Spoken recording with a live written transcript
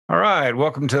All right,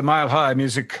 welcome to Mile High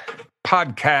Music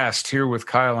Podcast here with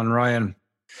Kyle and Ryan.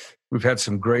 We've had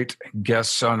some great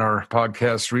guests on our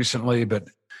podcast recently, but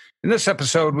in this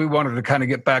episode, we wanted to kind of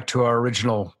get back to our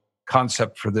original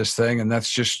concept for this thing, and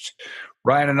that's just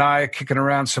Ryan and I kicking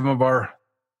around some of our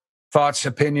thoughts,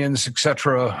 opinions,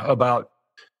 etc., about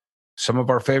some of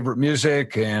our favorite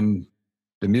music and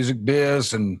the music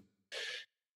biz and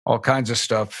all kinds of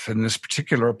stuff. In this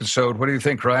particular episode, what do you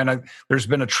think, Ryan? There's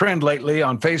been a trend lately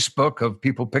on Facebook of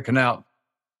people picking out,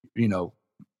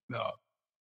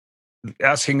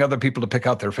 asking other people to pick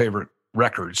out their favorite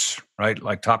records, right?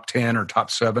 Like top 10 or top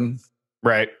 7.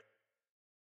 Right.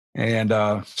 And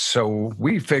so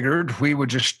we figured we would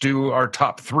just do our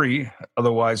top 3.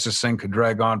 Otherwise, this thing could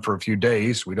drag on for a few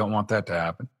days. We don't want that to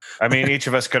happen. I mean, each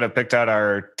of us could have picked out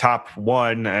our top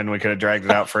 1 and we could have dragged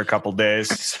it out for a couple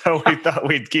days. So we thought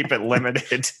we'd keep it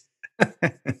limited.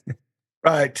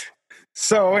 Right.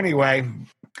 So anyway,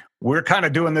 we're kind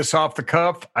of doing this off the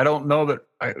cuff. I don't know that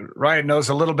Ryan knows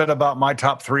a little bit about my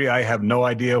top 3. I have no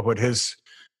idea what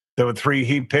the 3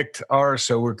 he picked are.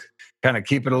 So we're kind of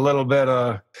keep it a little bit,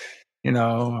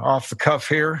 off the cuff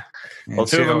here. Well,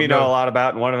 2 of them you know a lot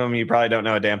about, and 1 of them you probably don't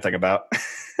know a damn thing about.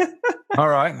 All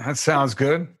right, that sounds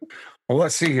good. Well,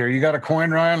 let's see here. You got a coin,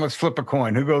 Ryan? Let's flip a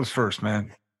coin. Who goes first,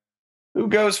 man? Who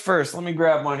goes first? Let me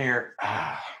grab one here. All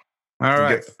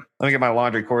right. Let me get my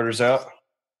laundry quarters out.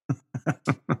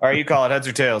 All right, you call it heads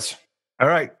or tails. All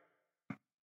right.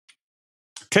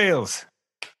 Tails.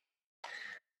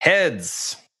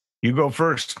 Heads. You go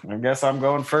first. I guess I'm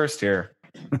going first here.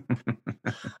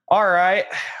 All right.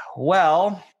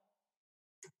 Well,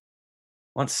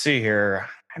 let's see here. I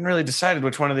hadn't really decided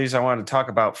which one of these I wanted to talk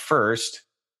about first,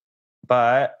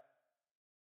 but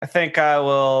I think I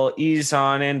will ease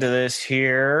on into this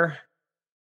here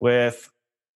with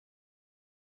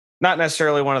not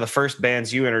necessarily one of the first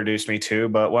bands you introduced me to,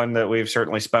 but one that we've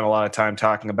certainly spent a lot of time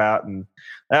talking about. And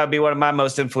that would be one of my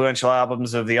most influential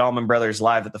albums of the Allman Brothers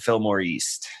Live at the Fillmore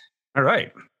East. All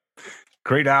right.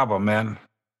 Great album, man.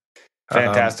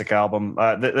 Fantastic album.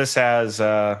 This has,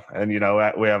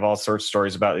 we have all sorts of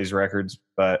stories about these records,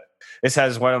 but this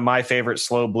has one of my favorite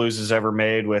slow blueses ever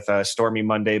made with Stormy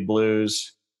Monday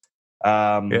Blues.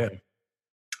 Yeah.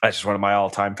 That's just one of my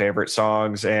all-time favorite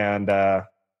songs. And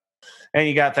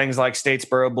you got things like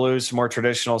Statesboro Blues, some more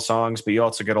traditional songs, but you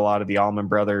also get a lot of the Allman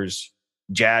Brothers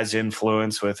jazz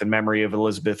influence with In Memory of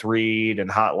Elizabeth Reed and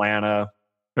Hot Lana.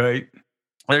 Right.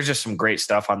 There's just some great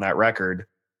stuff on that record.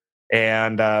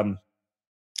 And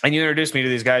you introduced me to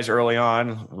these guys early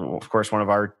on. Of course, one of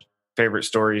our favorite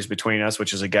stories between us,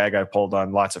 which is a gag I pulled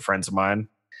on lots of friends of mine.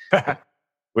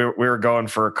 We were going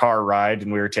for a car ride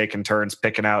and we were taking turns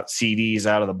picking out CDs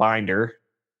out of the binder.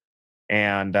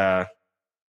 And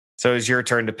so it was your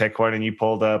turn to pick one, and you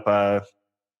pulled up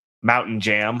Mountain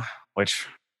Jam, which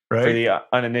for the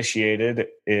uninitiated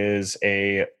is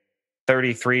a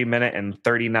 33-minute and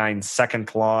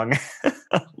 39-second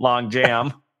long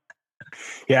jam.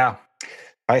 Yeah.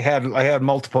 I had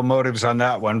multiple motives on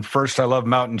that one. First, I love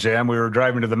Mountain Jam. We were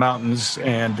driving to the mountains,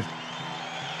 and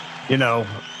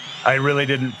I really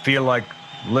didn't feel like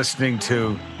listening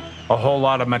to a whole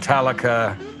lot of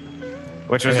Metallica,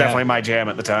 which was definitely my jam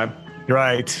at the time.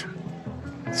 Right.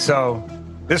 So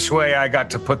this way I got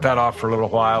to put that off for a little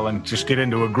while and just get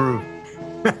into a groove.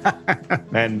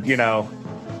 And,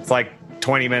 it's like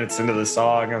 20 minutes into the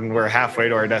song and we're halfway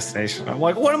to our destination. I'm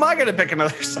like, what am I going to pick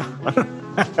another song?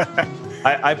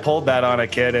 I pulled that on a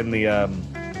kid in the,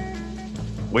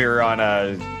 we were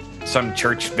on some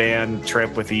church band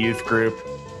trip with a youth group.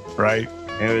 Right.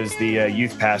 It was the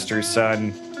youth pastor's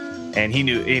son. And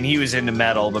he was into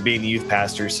metal, but being the youth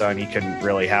pastor's son, he couldn't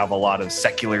really have a lot of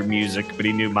secular music, but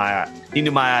he knew my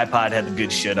iPod had the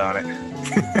good shit on it.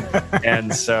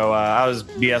 And so I was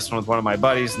BSing with one of my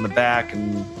buddies in the back,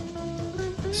 and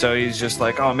so he's just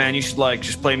like, "Oh man, you should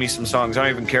just play me some songs. I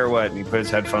don't even care what." And he put his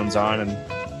headphones on,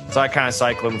 and so I kind of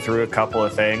cycle him through a couple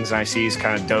of things, and I see he's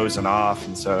kind of dozing off,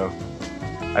 and so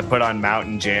I put on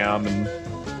Mountain Jam, and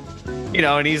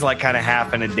and he's like kind of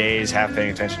half in a daze, half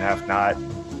paying attention, half not.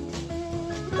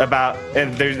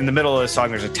 And there's in the middle of the song,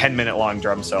 there's a 10-minute long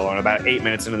drum solo, and about 8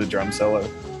 minutes into the drum solo,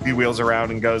 he wheels around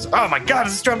and goes, "Oh my God,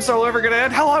 is this drum solo ever going to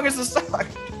end? How long is this song?"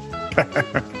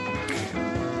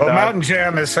 Well, Mountain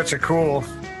Jam is such a cool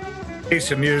piece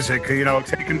of music,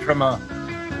 taken from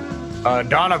a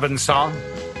Donovan song.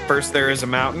 First There Is a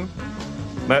Mountain.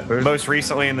 But most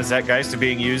recently in the Zeitgeist,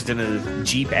 being used in a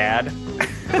Jeep ad.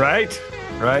 Right.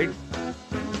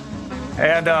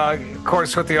 And, of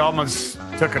course, with the Allmans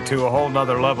took it to a whole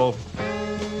nother level.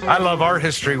 I love our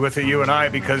history with it, you and I,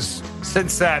 because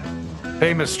since that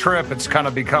famous trip. It's kind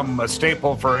of become a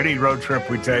staple for any road trip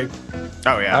we take.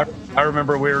 Oh, yeah. I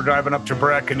remember we were driving up to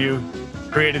Breck, and you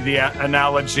created the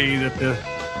analogy that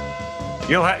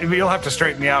you'll have to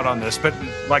straighten me out on this, but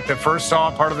like the first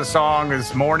song, part of the song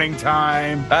is morning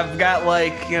time. I've got I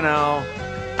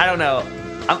don't know.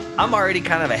 I'm already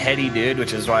kind of a heady dude,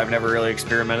 which is why I've never really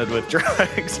experimented with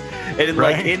drugs. And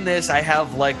Right. in this, I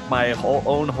have my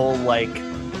own whole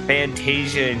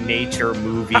Fantasia nature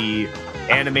movie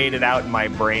animated out in my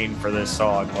brain for this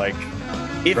song.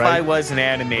 If Right. I was an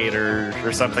animator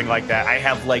or something like that, I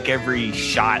have every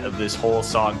shot of this whole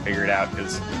song figured out.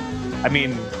 Because, I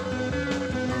mean,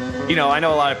 I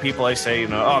know a lot of people. I say,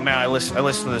 oh man, I listen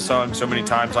to this song so many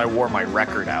times, I wore my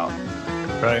record out.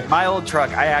 Right. My old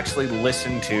truck, I actually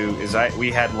listened to.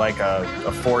 We had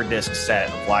a 4-disc set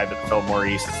of Live at Fillmore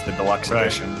East. It's the deluxe Right.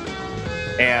 edition.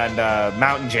 And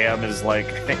Mountain Jam is I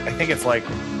think it's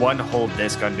one whole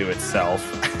disc unto itself.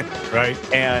 Right.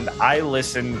 And I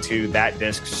listened to that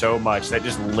disc so much, that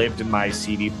just lived in my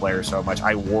CD player so much,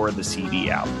 I wore the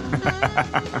CD out.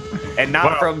 And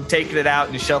not from taking it out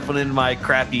and shuffling it in my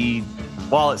crappy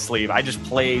wallet sleeve. I just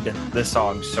played this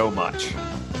song so much.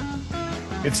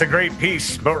 It's a great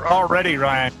piece, but already,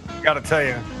 Ryan, got to tell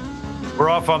you, we're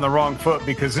off on the wrong foot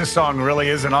because this song really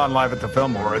isn't on Live at the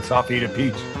Fillmore. It's off Eat a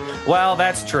Peach. Well,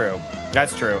 that's true.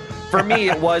 That's true. For me,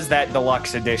 it was that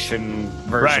deluxe edition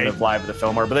version Right. of Live at the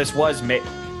Fillmore, but this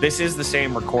is the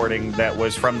same recording that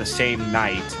was from the same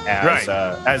night as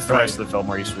the rest of the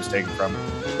Fillmore East was taken from.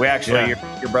 We actually,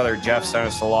 your brother Jeff sent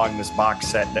us along this box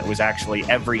set that was actually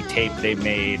every tape they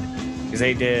made, because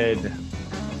they did.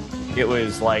 It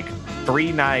was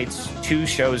 3 nights, 2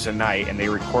 shows a night, and they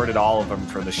recorded all of them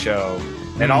for the show.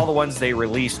 And all the ones they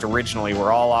released originally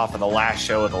were all off of the last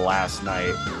show of the last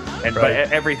night. And but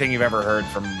everything you've ever heard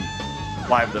from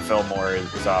Live at the Fillmore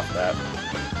is off that.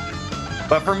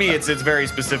 But for me, it's very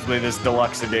specifically this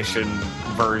deluxe edition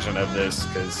version of this,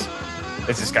 because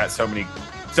it's just got so many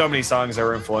songs that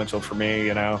were influential for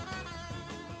me. Like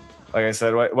I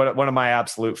said, one of my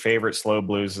absolute favorite slow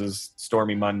blues is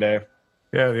Stormy Monday.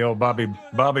 Yeah, the old Bobby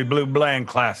Blue Bland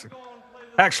classic.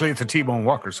 Actually, it's a T-Bone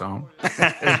Walker song,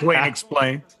 as Dwayne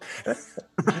explained.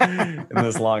 In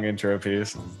this long intro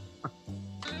piece.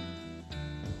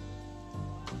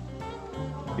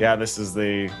 Yeah, this is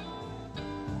the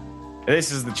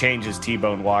changes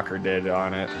T-Bone Walker did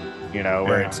on it,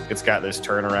 where it's got this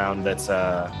turnaround that's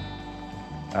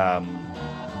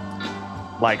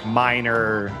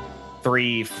minor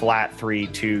 3 flat 3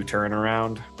 2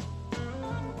 turnaround.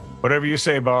 Whatever you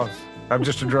say, boss. I'm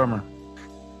just a drummer.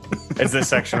 It's this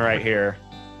section right here.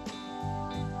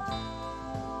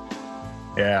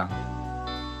 Yeah.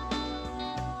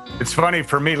 It's funny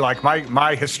for me,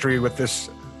 my history with this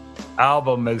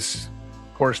album is,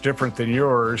 of course, different than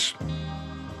yours.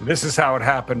 This is how it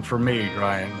happened for me,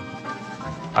 Ryan.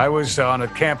 I was on a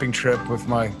camping trip with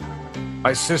my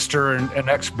sister and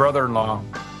ex-brother-in-law.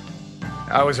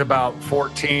 I was about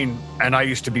 14, and I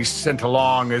used to be sent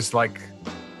along as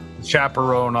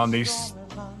chaperone on these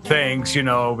things,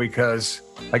 because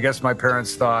I guess my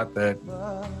parents thought that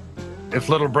if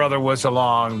little brother was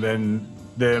along,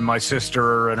 then my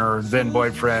sister and her then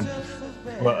boyfriend,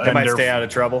 they might stay out of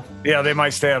trouble. Yeah, they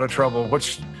might stay out of trouble,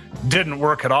 which didn't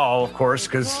work at all, of course,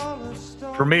 because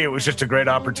for me it was just a great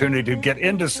opportunity to get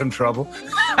into some trouble.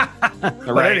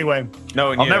 But anyway,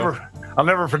 I'll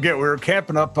never forget. We were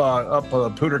camping up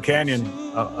Pooter Canyon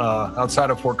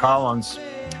outside of Fort Collins.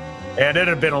 And it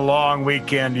had been a long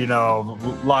weekend,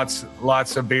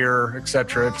 lots of beer, et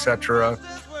cetera,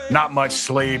 not much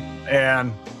sleep.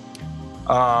 And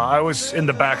I was in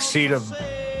the back seat of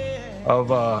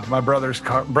my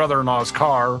brother-in-law's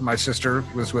car. My sister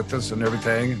was with us and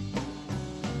everything.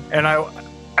 And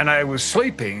I was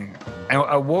sleeping, and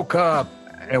I woke up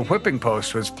and Whipping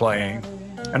Post was playing.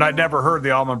 And I'd never heard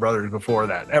the Allman Brothers before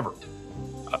that, ever.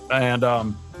 And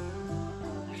I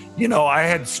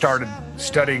had started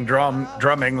studying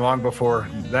drumming long before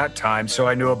that time, so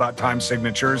I knew about time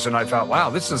signatures, and I thought,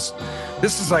 wow, this is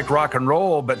like rock and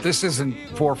roll, but this isn't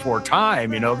 4/4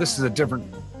 time. This is a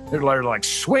different. They're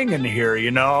swinging here,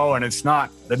 and it's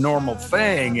not the normal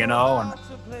thing, and time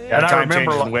I remember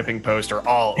changes and Whipping Post are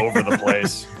all over the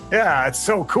place. Yeah, it's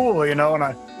so cool, and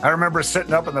I remember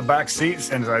sitting up in the back seats,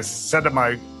 and I said to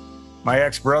my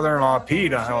ex-brother-in-law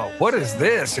Pete, what is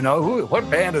this? What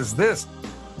band is this?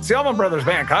 It's the Allman Brothers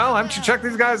Band. Kyle, haven't you checked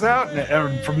these guys out?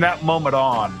 And from that moment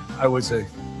on, I was a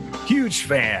huge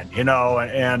fan, and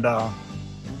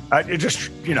it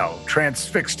just,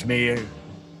 transfixed me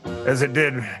as it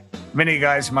did many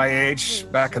guys my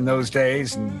age back in those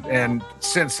days and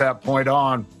since that point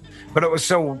on. But it was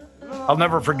so I'll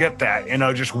never forget that,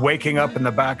 just waking up in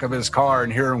the back of his car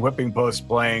and hearing Whipping Post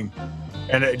playing.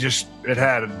 And it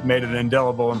had made an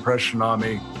indelible impression on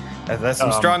me. That's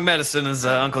some strong medicine, as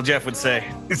Uncle Jeff would say.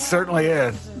 It certainly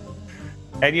is.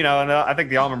 And, I think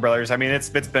the Allman Brothers, I mean, it's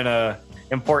been a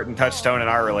important touchstone in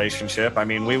our relationship. I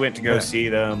mean, we went to go see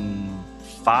them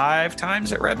 5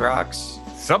 times at Red Rocks.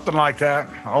 Something like that.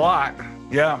 A lot.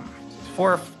 Yeah.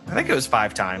 I think it was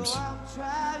 5 times.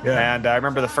 Yeah. And I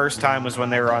remember the first time was when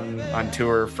they were on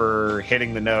tour for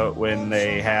Hitting the Note, when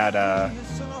they had,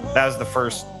 that was the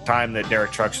first time that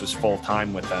Derek Trucks was full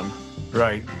time with them.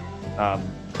 Right.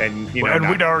 And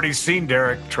we'd already seen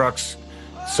Derek Trucks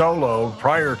solo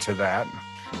prior to that.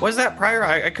 Was that prior?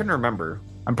 I couldn't remember.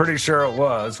 I'm pretty sure it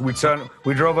was. We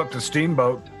drove up to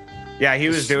Steamboat. Yeah, he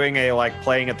was doing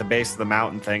playing at the base of the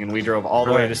mountain thing, and we drove all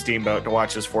the way to Steamboat to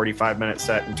watch his 45-minute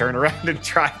set and turn around and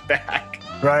drive back.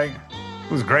 Right.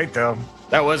 It was great, though.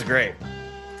 That was great.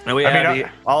 And we had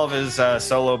all of his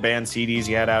solo band CDs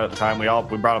he had out at the time. We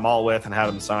brought them all with and had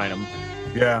him sign them.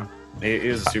 Yeah. He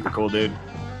was a super cool dude.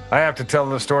 I have to tell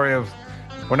the story of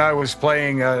when I was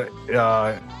playing at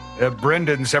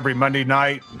Brendan's every Monday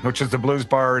night, which is the blues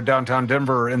bar in downtown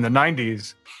Denver in the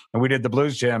 90s. And we did the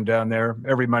blues jam down there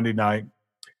every Monday night.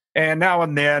 And now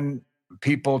and then,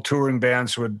 people, touring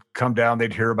bands would come down.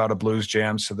 They'd hear about a blues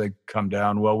jam, so they'd come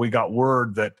down. Well, we got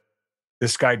word that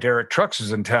this guy, Derek Trucks,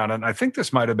 is in town. And I think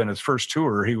this might have been his first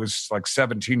tour. He was like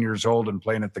 17 years old and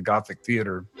playing at the Gothic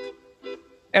Theater.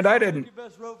 And I hadn't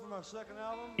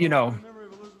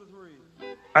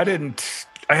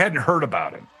heard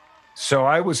about it. So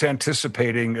I was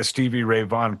anticipating a Stevie Ray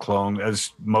Vaughan clone,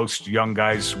 as most young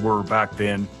guys were back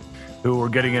then, who were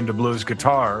getting into blues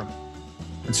guitar.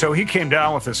 And so he came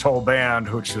down with this whole band,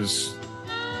 which is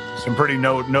some pretty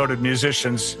noted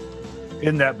musicians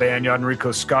in that band,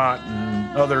 Enrico Scott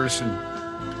and others.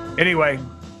 And anyway,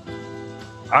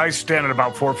 I stand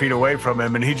about 4 feet away from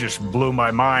him, and he just blew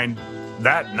my mind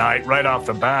that night right off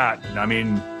the bat. I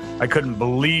mean, I couldn't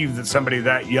believe that somebody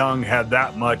that young had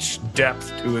that much depth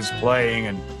to his playing,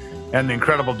 and the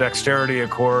incredible dexterity, of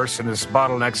course, and his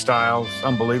bottleneck style. It's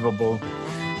unbelievable.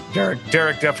 Derek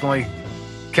definitely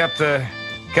kept the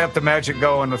magic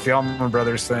going with the Allman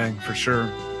Brothers thing, for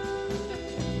sure.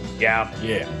 Yeah,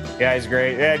 he's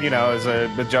great. And, as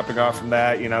a jumping off from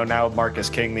that, now Marcus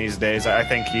King these days, I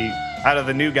think out of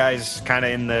the new guys kind of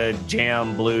in the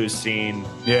jam blues scene,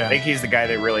 I think he's the guy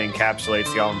that really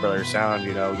encapsulates the Allman Brothers sound.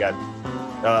 We got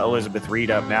Elizabeth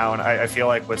Reed up now, and I feel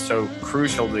like what's so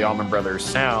crucial to the Allman Brothers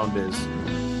sound is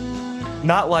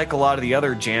not like a lot of the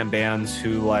other jam bands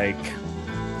who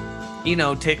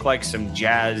take like some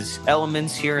jazz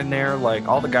elements here and there. Like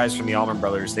all the guys from the Allman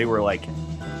Brothers, they were like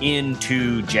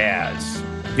into jazz.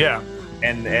 Yeah.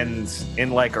 And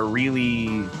in like a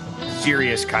really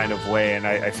serious kind of way. And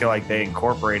I feel like they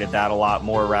incorporated that a lot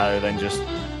more rather than just,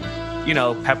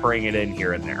 peppering it in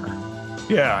here and there.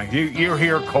 Yeah. You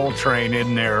hear Coltrane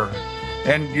in there,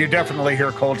 and you definitely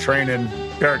hear Coltrane in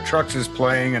Derek Trucks'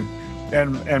 playing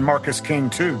and Marcus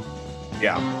King too.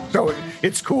 Yeah. So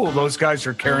it's cool. Those guys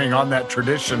are carrying on that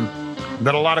tradition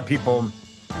that a lot of people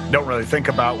don't really think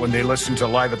about when they listen to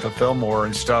Live at the Fillmore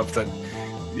and stuff. That,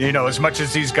 as much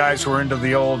as these guys were into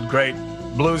the old great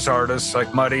blues artists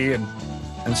like Muddy and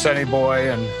Sonny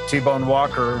Boy and T-Bone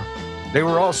Walker, they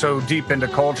were also deep into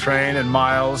Coltrane and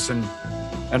Miles and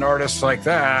artists like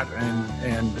that.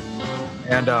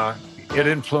 And it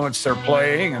influenced their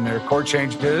playing and their chord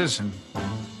changes and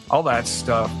all that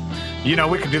stuff. We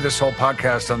could do this whole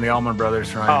podcast on the Allman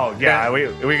Brothers, right? Oh yeah, we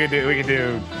could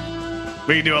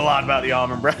do a lot about the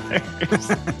Allman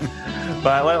Brothers.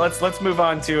 But let's move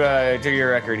on to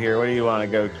your record here. What do you want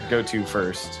to go to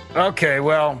first? Okay,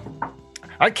 well,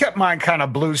 I kept mine kind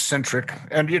of blues centric,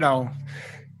 and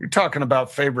you're talking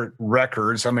about favorite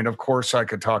records. I mean, of course, I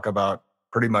could talk about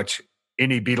pretty much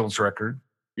any Beatles record.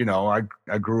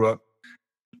 I grew up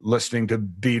listening to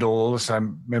Beatles. I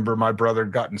remember my brother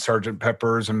got in Sgt.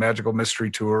 Pepper's and Magical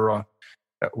Mystery Tour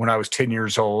when I was 10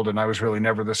 years old, and I was really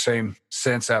never the same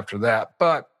since after that.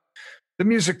 But the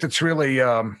music that's really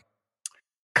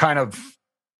kind of,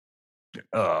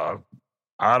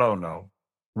 I don't know,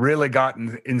 really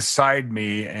gotten inside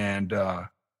me, and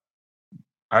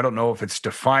I don't know if it's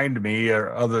defined me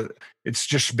or it's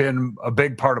just been a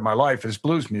big part of my life is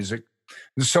blues music.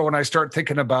 And so when I start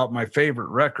thinking about my favorite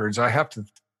records, I have to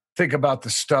think about the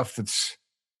stuff that's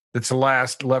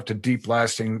left a deep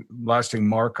lasting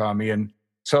mark on me. And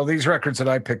so these records that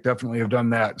I picked definitely have done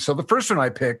that. So the first one I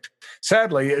picked,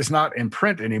 sadly, is not in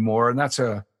print anymore, and that's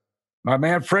my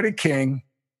man Freddie King.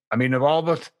 I mean, of all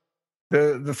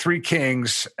the three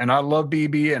Kings, and I love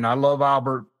BB and I love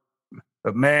Albert,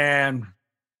 but man,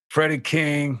 Freddie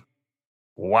King.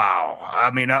 Wow. I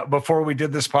mean, before we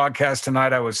did this podcast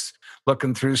tonight, I was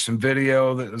looking through some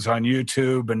video that was on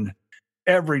YouTube, and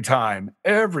every time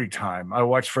I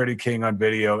watch Freddie King on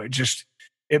video,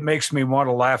 it makes me want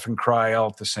to laugh and cry all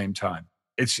at the same time.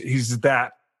 He's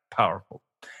that powerful.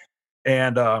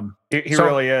 And he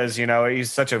really is,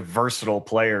 he's such a versatile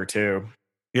player too.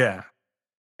 Yeah.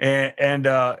 And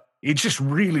he just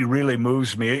really, really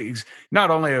moves me. He's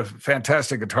not only a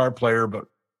fantastic guitar player, but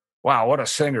wow, what a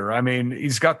singer. I mean,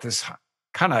 he's got this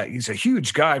he's a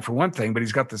huge guy for one thing, but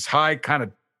he's got this high kind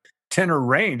of tenor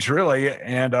range, really.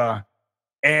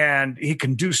 And he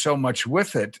can do so much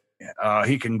with it.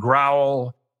 He can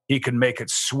growl, he can make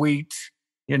it sweet,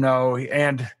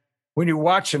 and when you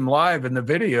watch him live in the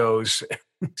videos,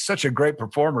 he's such a great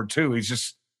performer too. He's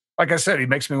just, like I said, he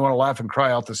makes me want to laugh and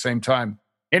cry out at the same time.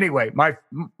 Anyway, my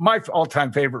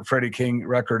all-time favorite Freddie King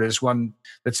record is one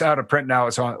that's out of print now.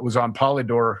 It was on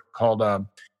Polydor called,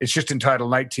 it's just entitled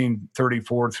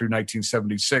 1934 through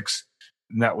 1976.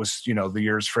 And that was, the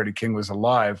years Freddie King was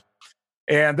alive.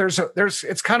 And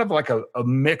it's kind of like a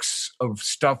mix of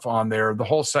stuff on there. The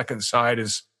whole second side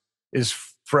is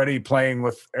Freddie playing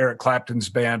with Eric Clapton's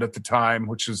band at the time,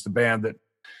 which is the band that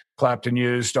Clapton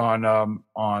used on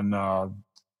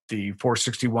the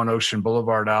 461 Ocean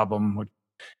Boulevard album, with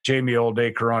Jamie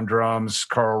Oldacre on drums,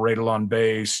 Carl Radel on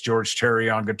bass, George Terry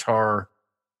on guitar,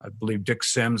 I believe Dick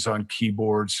Sims on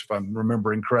keyboards, if I'm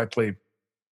remembering correctly.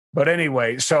 But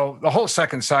anyway, so the whole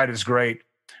second side is great,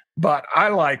 but I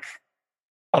like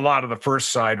a lot of the first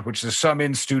side, which is some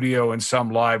in studio and some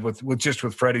live with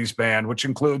Freddie's band, which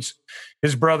includes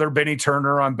his brother Benny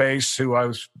Turner on bass, who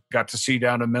I got to see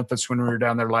down in Memphis when we were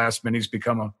down there last. Benny's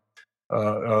become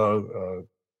a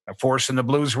force in the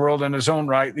blues world in his own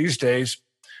right these days.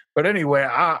 But anyway,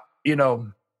 a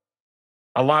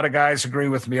lot of guys agree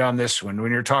with me on this one. When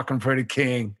you're talking Freddie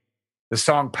King, the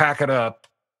song "Pack It Up"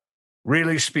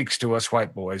 really speaks to us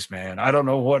white boys, man. I don't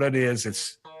know what it is.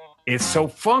 It's so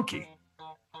funky.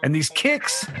 And these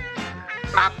kicks.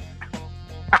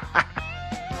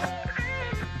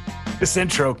 This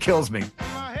intro kills me.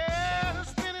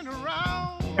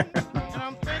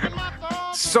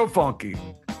 So funky.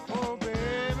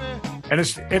 And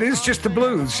it is just the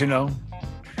blues,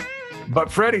 But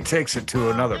Freddie takes it to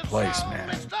another place,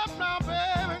 man.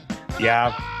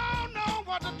 Yeah.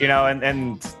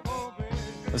 And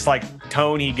it's like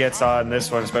tone he gets on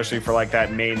this one, especially for like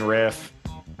that main riff.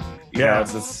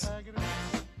 It's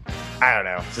I don't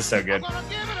know. It's just so good.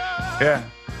 Yeah.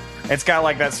 It's got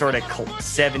like that sort of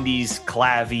 70s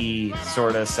clavy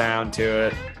sort of sound to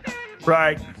it.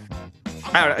 Right.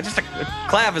 I don't know. Just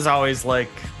clav is always like,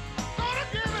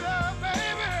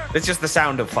 it's just the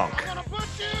sound of funk.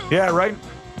 Yeah, right.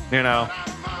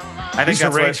 I think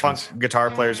that's what funk guitar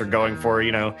players are going for,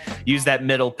 use that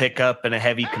middle pickup and a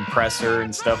heavy compressor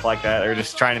and stuff like that. They're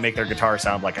just trying to make their guitar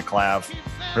sound like a clav.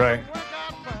 Right.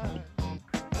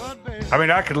 I mean,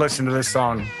 I could listen to this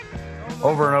song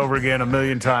over and over again a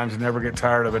million times and never get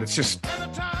tired of it. It's just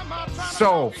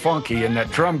so funky in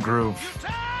that drum groove.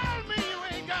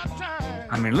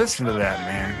 I mean, listen to that,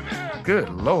 man. Good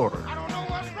Lord.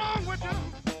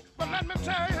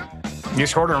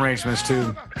 These horn arrangements,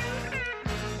 too.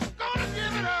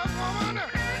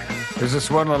 There's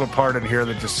this one little part in here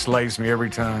that just slays me every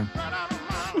time.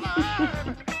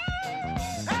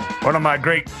 One of my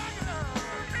great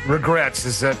regrets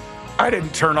is that I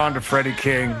didn't turn on to Freddie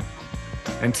King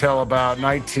until about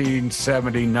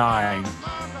 1979,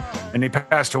 and he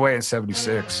passed away in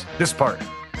 76. This part.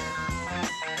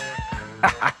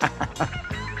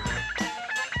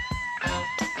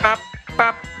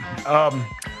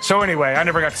 So anyway, I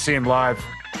never got to see him live,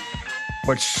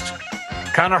 which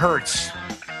kind of hurts.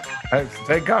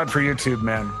 Thank God for YouTube,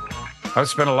 man. I've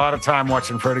spent a lot of time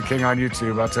watching Freddie King on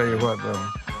YouTube. I'll tell you what, bro.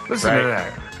 Listen to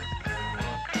that.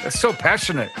 It's so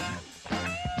passionate.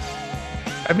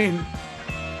 I mean,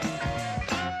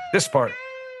 this part.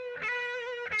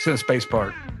 It's in the space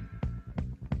part.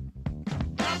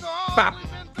 Bop.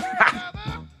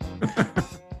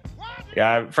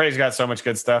 Yeah, Freddie's got so much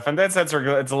good stuff, and it's a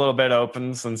little bit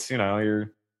open since your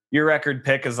record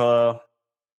pick is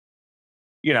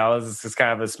it's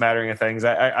kind of a smattering of things.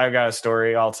 I've got a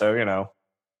story also,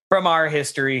 from our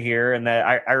history here, and that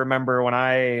I remember when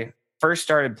I first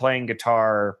started playing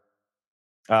guitar,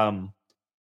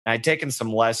 I'd taken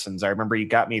some lessons. I remember you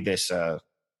got me this. It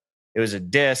was a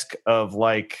disc of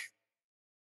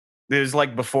it was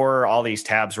like before all these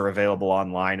tabs were available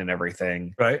online and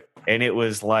everything. Right. And it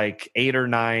was like 8 or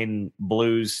 9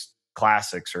 blues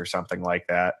classics or something like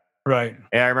that. Right.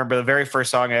 And I remember the very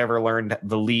first song I ever learned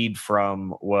the lead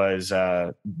from was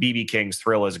B.B. King's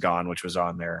Thrill Is Gone, which was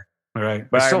on there. Right.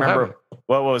 But I remember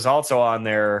what was also on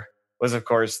there was, of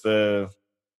course, the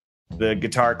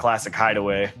guitar classic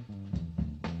Hideaway.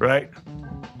 Right.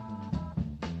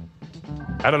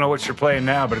 I don't know what you're playing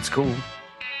now, but it's cool.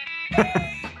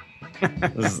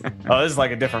 This is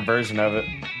like a different version of it.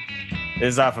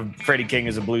 This is off of Freddie King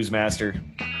as a Blues Master.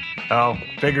 Oh,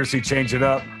 figures he changed it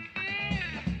up.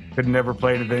 Could never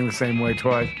play anything the same way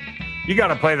twice. You got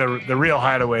to play the real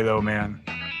Hideaway, though, man.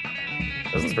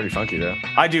 This is pretty funky, though.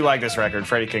 I do like this record.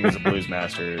 Freddie King as a Blues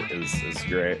Master is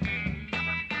great.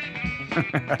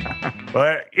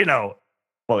 But, you know.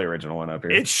 Well, the original one up here.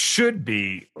 It should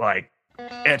be, like,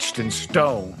 etched in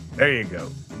stone. There you go.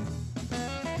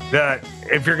 That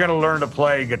if you're going to learn to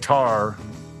play guitar,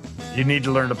 you need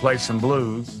to learn to play some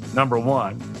blues, number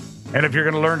one. And if you're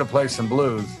going to learn to play some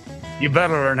blues, you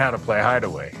better learn how to play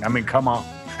Hideaway. I mean, come on.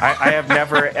 I have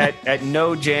never, at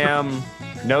no jam,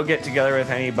 no get-together with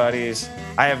anybody's,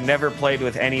 I have never played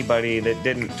with anybody that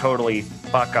didn't totally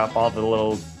fuck up all the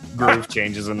little groove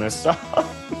changes in this song.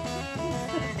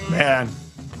 Man.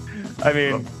 I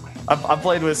mean, I've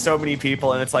played with so many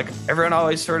people, and it's like everyone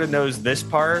always sort of knows this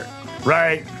part.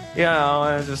 Right. You know,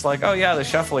 and it's just like, oh, yeah, the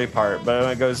shuffly part. But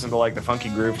when it goes into, like, the funky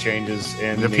groove changes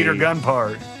in the Peter Gunn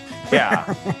part.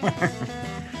 Yeah.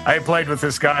 I played with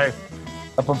this guy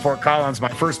up in Fort Collins, my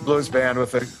first blues band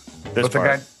with the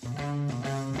guy.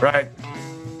 Right.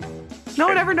 No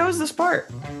one ever knows this part.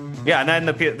 Yeah, and then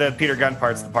the Peter Gunn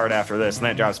part's the part after this, and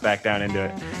that drops back down into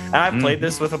it. And I've played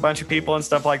this with a bunch of people and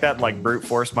stuff like that, and like brute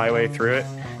force my way through it.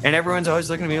 And everyone's always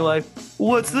looking at me like,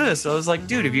 what's this? I was like,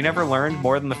 dude, have you never learned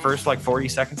more than the first like 40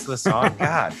 seconds of the song?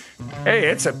 God. Hey,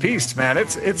 it's a piece, man.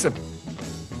 It's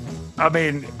I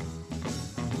mean,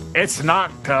 it's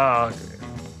not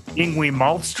Yngwie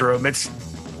Malmsteen. It's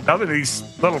none of these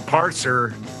little parts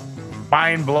are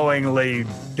mind-blowingly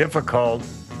difficult,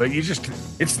 but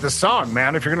it's the song,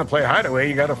 man. If you're gonna play Hideaway,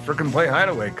 you gotta freaking play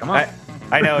Hideaway. Come on.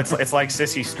 I know it's like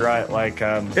Sissy Strut,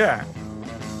 yeah.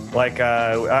 Like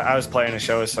I was playing a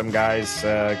show with some guys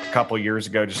a couple years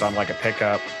ago, just on like a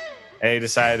pickup. And they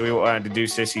decided we wanted to do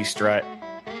Sissy Strut,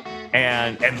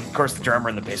 and of course the drummer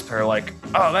and the bass player are like,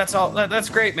 "Oh, that's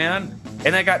great, man."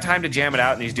 And they got time to jam it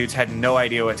out, and these dudes had no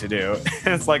idea what to do.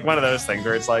 It's like one of those things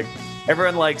where it's like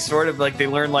everyone like sort of like they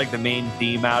learn like the main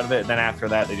theme out of it, and then after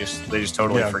that they just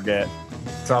totally forget.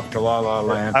 It's off to La La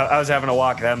Land. I was having to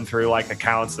walk them through like the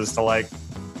counts as to like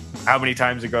how many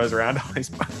times it goes around all these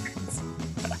buckets.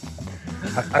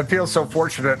 I feel so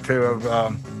fortunate to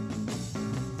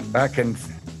have, back in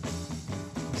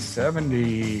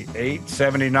 78,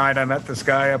 79, I met this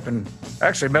guy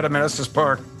actually met him in Estes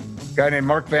Park, a guy named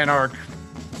Mark Van Ark,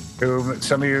 who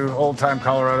some of you old-time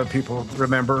Colorado people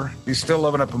remember. He's still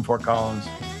living up in Fort Collins.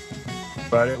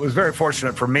 But it was very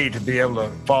fortunate for me to be able to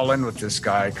fall in with this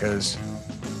guy because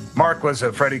Mark was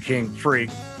a Freddie King freak.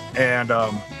 And,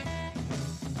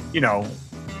 you know,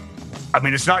 I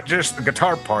mean, it's not just the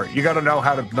guitar part. You got to know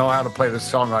how to play this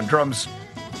song on drums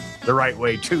the right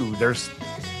way too. There's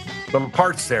little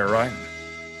parts there, right?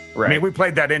 Right. I mean, we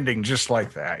played that ending just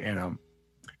like that, you know.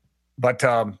 But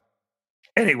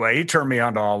anyway, he turned me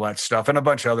on to all that stuff and a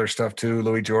bunch of other stuff too.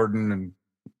 Louis Jordan and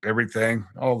everything,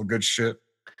 all the good shit.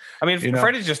 I mean,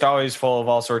 Freddie's just always full of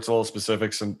all sorts of little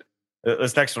specifics. And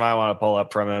this next one I want to pull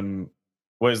up from him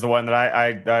was the one that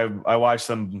I watched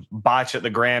them botch at the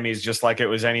Grammys just like it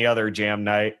was any other jam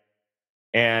night.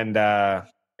 And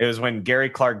it was when Gary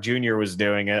Clark Jr. was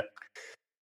doing it.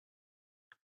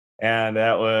 And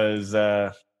that was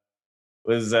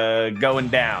Going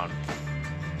Down.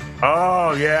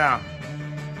 Oh, yeah.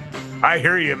 I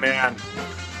hear you, man.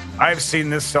 I've seen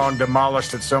this song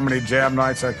demolished at so many jam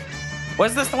nights.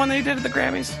 Was this the one that he did at the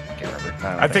Grammys? I can't remember.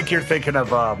 I think you're thinking of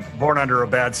Born Under a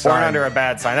Bad Sign. Born Under a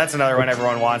Bad Sign. That's another one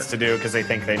everyone wants to do because they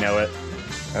think they know it.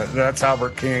 That's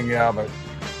Albert King, yeah, but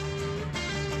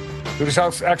it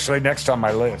was actually next on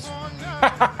my list.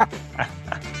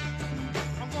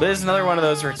 But it's another one of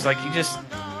those where it's like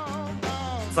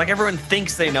it's like everyone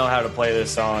thinks they know how to play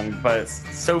this song, but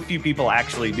so few people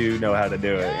actually do know how to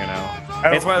do it, you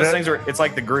know? It's one of those things where it's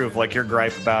like the groove, like your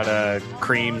gripe about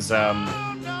Cream's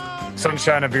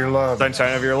Sunshine of Your Love.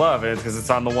 Sunshine of Your Love, because it's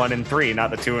on the 1 and 3, not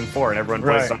the 2 and 4, and everyone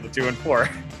plays on the 2 and 4.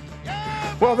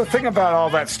 Well, the thing about all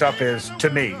that stuff is, to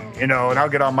me, you know, and I'll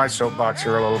get on my soapbox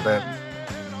here a little bit,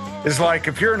 is like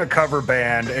if you're in a cover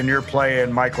band and you're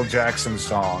playing Michael Jackson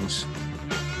songs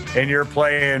and you're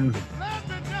playing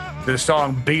the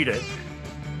song Beat It,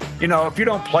 you know, if you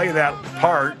don't play that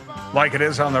part like it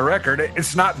is on the record,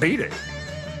 it's not Beat It.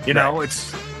 You know,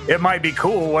 it might be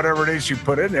cool, whatever it is you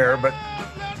put in there, but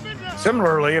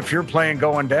similarly, if you're playing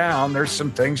Going Down, there's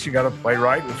some things you got to play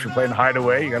right. If you're playing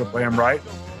Hideaway, you got to play them right.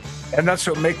 And that's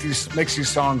what makes these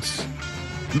songs,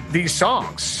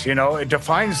 you know, it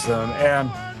defines them. And,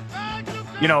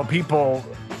 you know, people,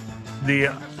 the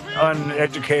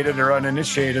uneducated or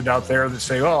uninitiated out there that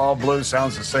say, oh, all blues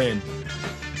sounds the same.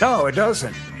 No, it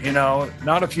doesn't. You know,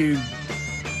 not if you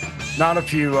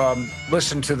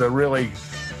listen to the really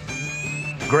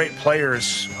great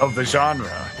players of the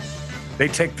genre. They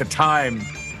take the time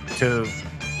to,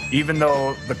 even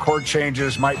though the chord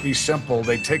changes might be simple,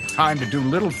 they take time to do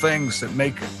little things that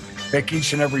make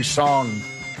each and every song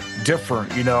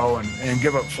different, you know, and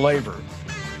give it flavor.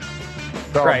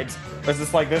 So, right. It's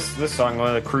just like this song,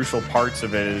 one of the crucial parts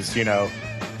of it is, you know,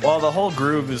 while the whole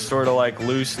groove is sort of like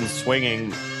loose and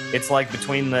swinging, it's like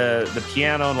between the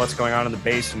piano and what's going on in the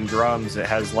bass and drums, it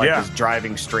has like this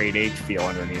driving straight 8 feel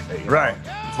underneath it. Right.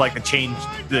 It's like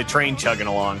the train chugging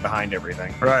along behind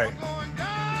everything. Right.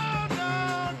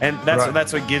 And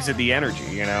that's what gives it the energy,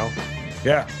 you know?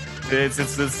 Yeah. It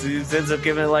ends up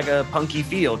giving it like a punky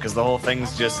feel because the whole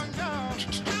thing's just,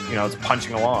 you know, it's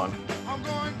punching along.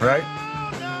 Right.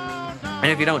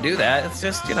 And if you don't do that, it's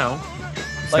just, you know,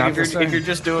 like if you're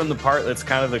just doing the part that's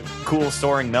kind of the cool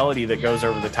soaring melody that goes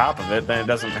over the top of it, then it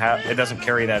doesn't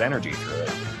carry that energy through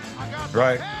it.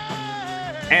 Right.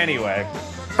 Anyway,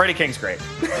 Freddie King's great.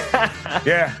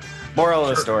 Yeah. Moral of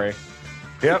the story.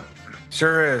 Yep.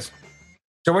 Sure is.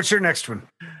 So what's your next one?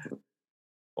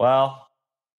 Well,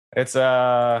 it's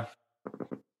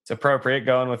appropriate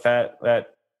going with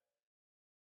that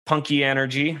punky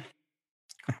energy.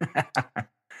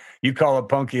 You call it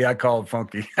punky, I call it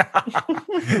funky.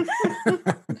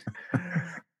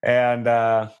 And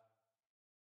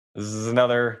this is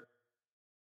another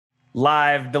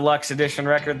live deluxe edition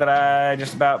record that I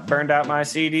just about burned out my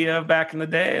CD of back in the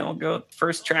day. And we'll go with the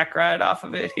first track right off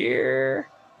of it here.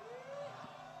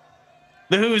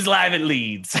 The Who's live at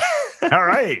Leeds. All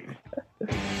right.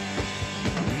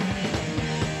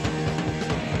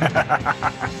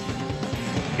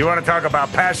 You want to talk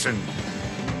about passion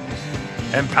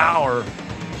and power?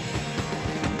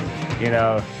 You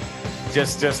know,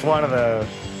 just one of the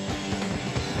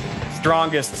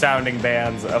strongest sounding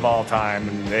bands of all time.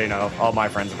 And, you know, all my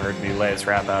friends have heard me lay this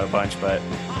rap out a bunch, but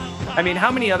I mean,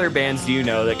 how many other bands do you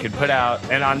know that could put out,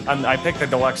 and I picked the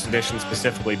deluxe edition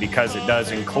specifically because it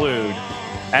does include,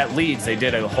 at Leeds, they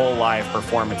did a whole live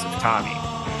performance of Tommy.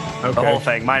 Okay. The whole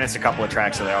thing, minus a couple of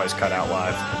tracks that they always cut out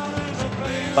live.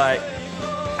 But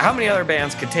how many other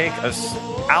bands could take an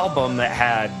album that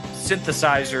had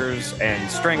synthesizers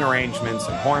and string arrangements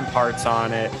and horn parts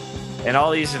on it and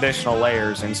all these additional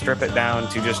layers and strip it down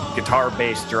to just guitar,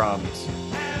 bass, drums,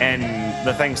 and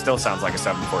the thing still sounds like a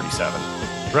 747?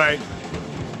 Right.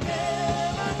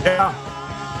 Yeah.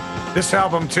 This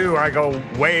album, too, I go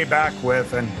way back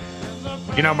with, and,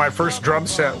 you know, my first drum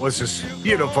set was this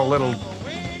beautiful little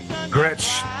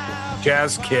Gretsch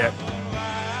jazz kit.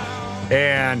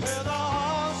 And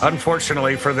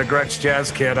unfortunately for the Gretsch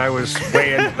jazz kit, I was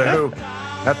way into the Who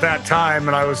at that time,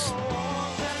 and I was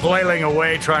flailing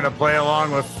away trying to play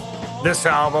along with this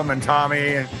album and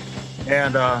Tommy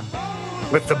and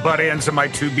with the butt ends of my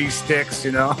 2B sticks,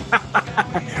 you know,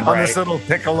 on this little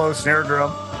piccolo snare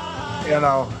drum, you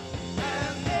know.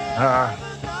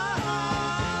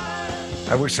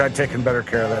 I wish I'd taken better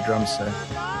care of that drum set.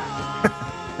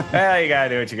 Well, you gotta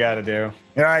do what you gotta do.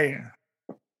 Yeah.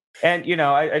 And, you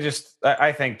know,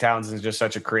 I think Townsend's just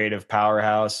such a creative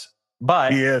powerhouse.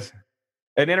 But he is.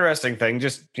 An interesting thing,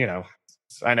 just, you know,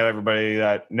 I know everybody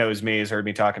that knows me has heard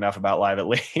me talk enough about Live at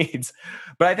Leeds,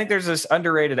 but I think there's this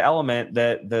underrated element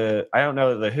that I don't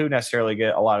know that the Who necessarily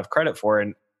get a lot of credit for.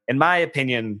 And in my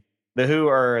opinion, the Who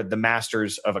are the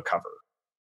masters of a cover.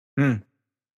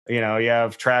 You know, you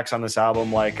have tracks on this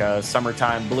album like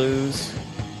Summertime Blues.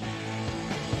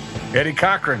 Eddie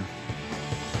Cochran.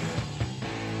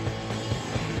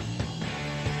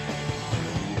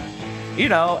 You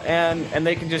know, and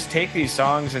they can just take these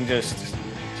songs and just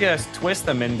twist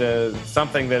them into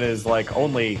something that is like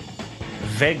only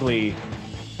vaguely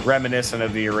reminiscent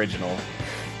of the original.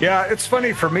 Yeah, it's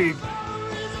funny for me,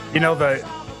 you know,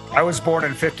 I was born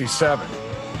in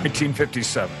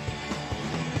 1957.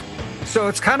 So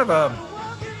it's kind of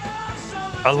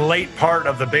a late part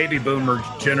of the baby boomer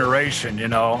generation, you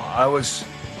know. I was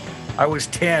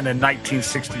 10 in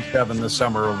 1967, the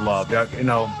Summer of Love, you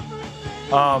know.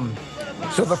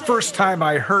 So the first time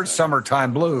I heard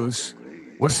Summertime Blues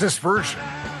was this version.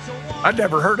 I'd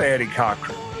never heard of Eddie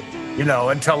Cochran, you know,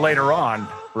 until later on.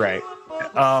 Right.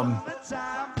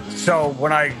 So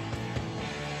when I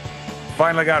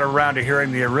finally got around to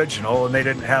hearing the original, and they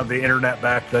didn't have the internet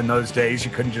back then those days,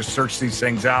 you couldn't just search these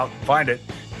things out and find it.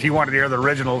 If you wanted to hear the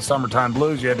original Summertime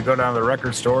Blues, you had to go down to the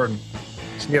record store and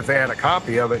see if they had a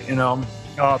copy of it,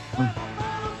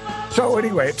 So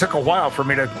anyway, it took a while for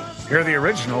me to hear the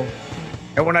original.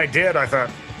 And when I did, I thought,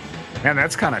 man,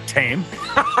 that's kind of tame.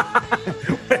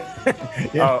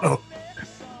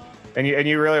 And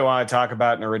you really want to talk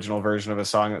about an original version of a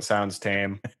song that sounds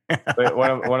tame. But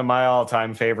one of my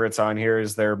all-time favorites on here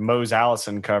is their Mose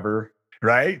Allison cover.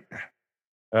 Right?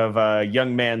 Of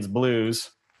Young Man's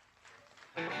Blues.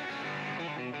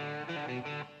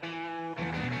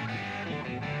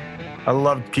 I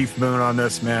loved Keith Moon on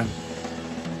this, man.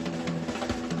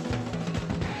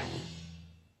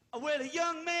 Well, a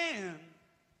young man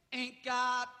ain't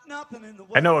got nothing in the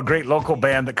world. I know a great local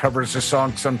band that covers this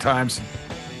song sometimes.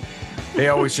 They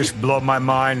always just blow my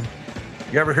mind.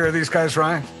 You ever hear of these guys,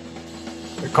 Ryan?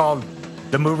 They're called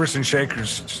the Movers and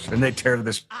Shakers, and they tear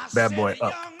this bad boy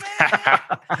up.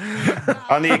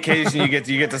 On the occasion you get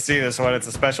to see this one, it's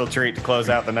a special treat to close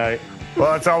out the night.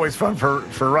 Well, it's always fun for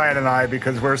Ryan and I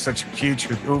because we're such huge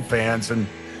Who fans, and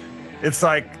it's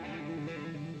like,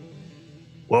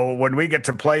 well, when we get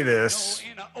to play this,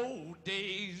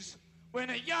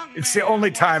 it's the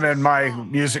only time in my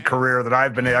music career that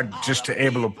I've been just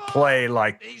able to play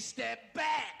like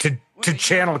to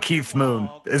channel Keith Moon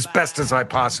as best as I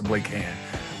possibly can,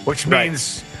 which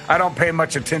means I don't pay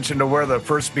much attention to where the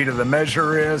first beat of the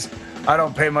measure is. I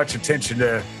don't pay much attention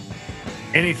to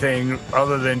anything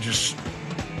other than just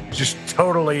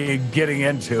totally getting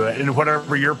into it. And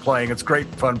whatever you're playing, it's great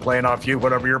fun playing off you,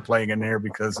 whatever you're playing in here,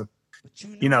 because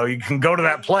you can go to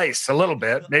that place a little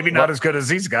bit. Maybe not as good as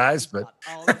these guys, but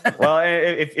well,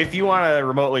 if you want to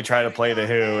remotely try to play the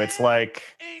Who, it's like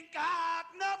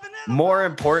more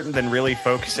important than really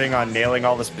focusing on nailing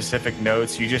all the specific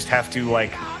notes. You just have to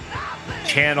like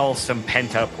channel some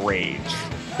pent up rage.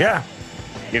 Yeah.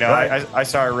 Right. I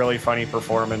saw a really funny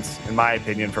performance, in my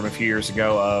opinion, from a few years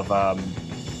ago of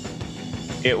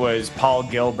it was Paul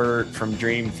Gilbert from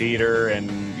Dream Theater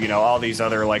and all these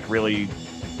other like really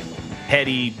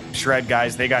heady shred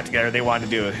guys. They got together, they wanted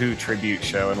to do a Who tribute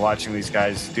show, and watching these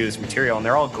guys do this material, and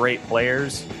they're all great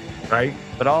players, right?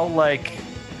 But all like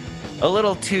a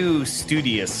little too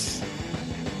studious.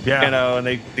 Yeah. And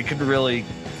they couldn't really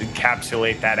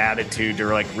encapsulate that attitude to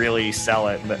like really sell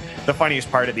it. But the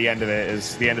funniest part at the end of it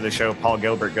is the end of the show, Paul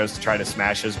Gilbert goes to try to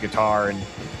smash his guitar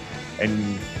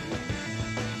and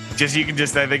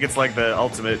just I think it's like the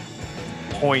ultimate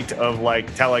point of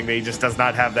like telling me he just does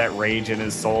not have that rage in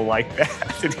his soul like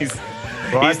that. And he's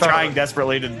trying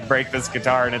desperately to break this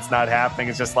guitar and it's not happening.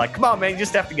 It's just like, come on, man, you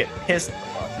just have to get pissed the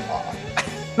fuck off.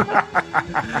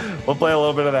 We'll play a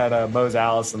little bit of that Mose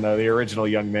Allison, though, the original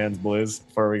Young Man's Blues,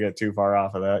 before we get too far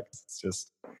off of that. It's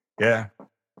just, show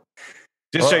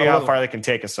you how far they can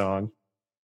take a song.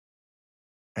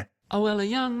 Oh, well, a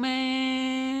young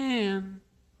man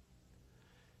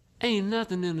ain't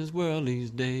nothing in this world these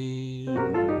days.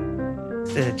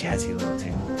 It's a jazzy little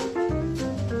tune.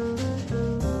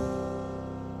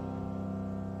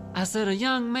 I said a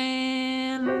young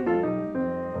man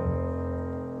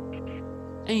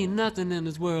ain't nothing in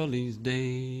this world these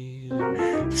days.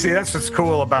 See, that's what's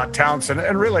cool about Townsend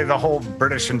and really the whole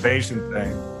British invasion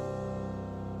thing,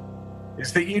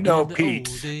 is that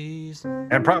Pete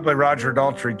and probably Roger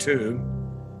Daltrey too,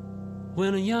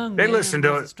 when a young they listened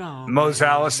to it, Mose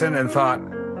Allison, and thought,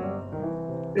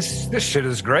 this shit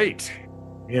is great,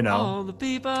 All the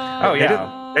people,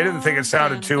 they didn't think it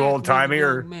sounded too old timey,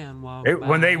 or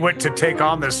when they went to take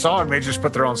on this song, they just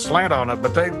put their own slant on it,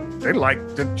 but they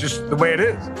liked it just the way it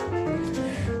is.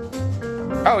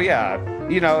 Oh yeah,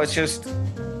 it's just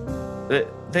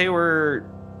they were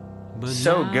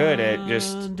so good at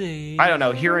just, I don't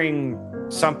know, hearing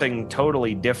something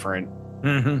totally different.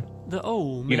 Mm-hmm.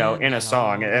 In a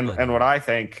song, and what I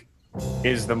think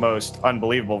is the most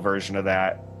unbelievable version of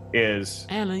that is,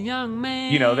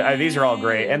 these are all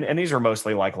great, and these are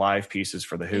mostly like live pieces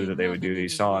for the Who that they would do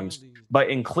these songs, but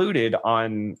included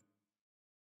on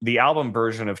the album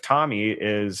version of Tommy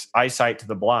is Eyesight to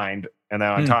the Blind, and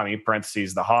then on Tommy,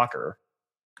 parentheses, The Hawker.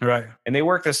 Right. And they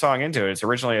worked this song into it. It's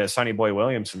originally a Sonny Boy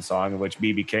Williamson song, which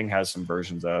B.B. King has some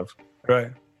versions of.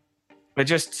 Right. But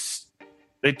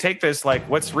they take this, like,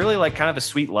 what's really like kind of a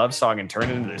sweet love song and turn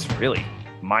it into this really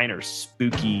minor,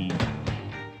 spooky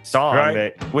song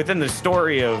that within the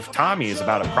story of Tommy is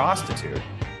about a prostitute.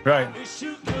 Right.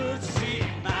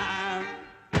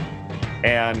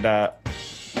 And,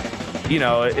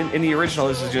 in the original,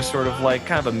 this is just sort of like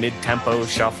kind of a mid-tempo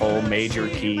shuffle, major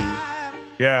key.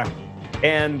 Yeah.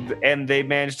 And they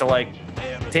managed to like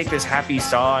take this happy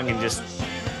song and just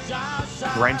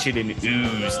drench it in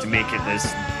ooze to make it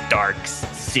this dark,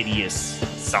 insidious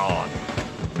song.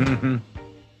 Mm-hmm.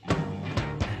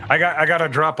 I got to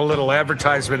drop a little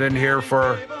advertisement in here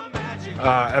for.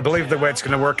 I believe the way it's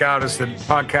going to work out is the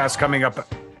podcast coming up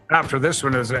after this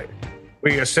one is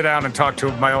we sit down and talk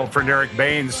to my old friend Eric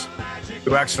Baines,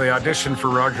 who actually auditioned for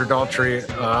Roger Daltrey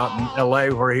out in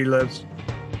L.A. where he lives.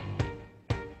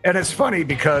 And it's funny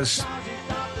because,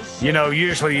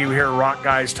 usually you hear rock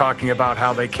guys talking about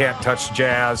how they can't touch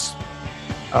jazz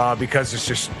because it's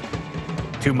just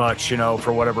too much,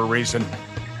 for whatever reason.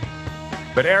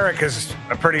 But Eric is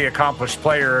a pretty accomplished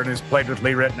player and has played with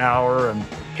Lee Ritenour and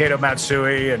Kato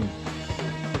Matsui, and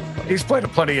he's played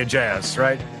plenty of jazz,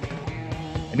 right?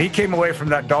 And he came away from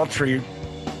that Daltrey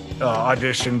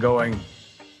audition going,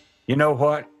 you know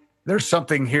what? There's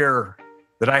something here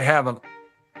that I haven't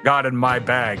got in my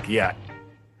bag yet.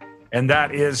 And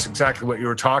that is exactly what you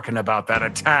were talking about, that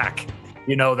attack,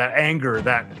 that anger,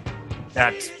 that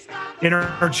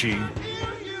energy,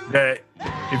 that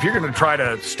if you're going to try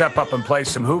to step up and play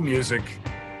some Who music,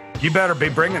 you better be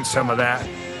bringing some of that,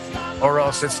 or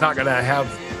else it's not going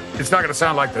to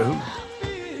sound like the Who.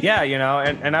 Yeah,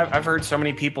 and I've heard so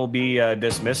many people be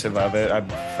dismissive of it.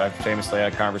 I've famously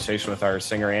had a conversation with our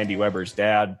singer Andy Weber's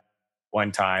dad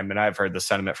one time, and I've heard the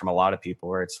sentiment from a lot of people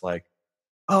where it's like,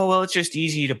 oh, well, it's just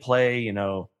easy to play,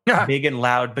 big and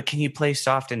loud, but can you play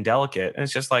soft and delicate? And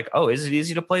it's just like, oh, is it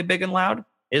easy to play big and loud?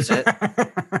 Is it?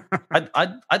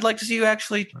 I'd like to see you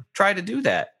actually try to do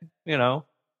that.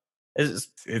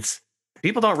 It's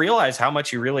people don't realize how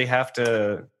much you really have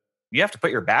to put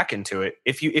your back into it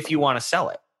if you want to sell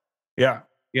it. Yeah.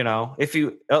 If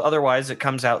you otherwise it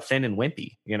comes out thin and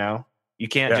wimpy. You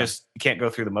can't you can't go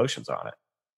through the motions on it.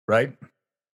 Right.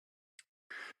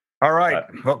 All right.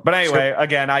 But anyway,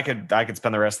 again, I could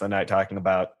spend the rest of the night talking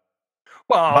about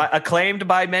acclaimed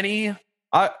by many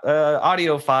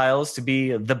audiophiles to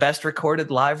be the best recorded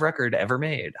live record ever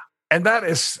made. And that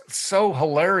is so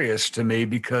hilarious to me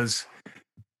because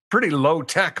pretty low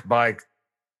tech by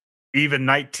even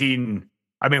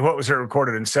what was it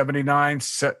recorded in 79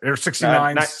 or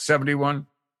 69, 71?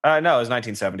 No, it was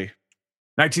 1970.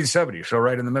 1970, so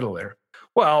right in the middle there.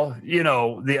 Well,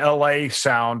 the LA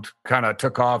sound kind of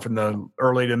took off in the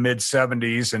early to mid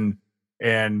 70s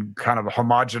and kind of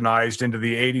homogenized into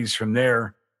the 80s from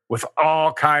there with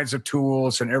all kinds of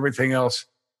tools and everything else.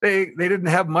 They didn't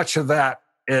have much of that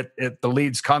at the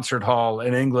Leeds Concert Hall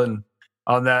in England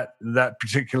on that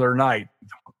particular night.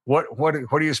 What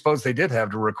do you suppose they did have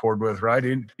to record with, right?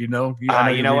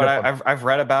 I've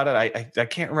read about it. I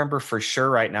can't remember for sure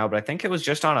right now, but I think it was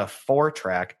just on a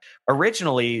 4-track.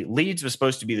 Originally, Leeds was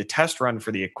supposed to be the test run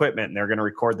for the equipment, and they're going to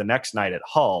record the next night at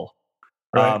Hull.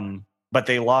 Right. But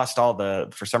they lost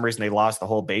for some reason, they lost the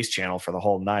whole bass channel for the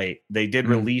whole night. They did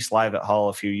release Live at Hull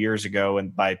a few years ago,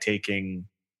 and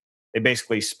they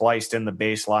basically spliced in the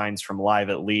bass lines from Live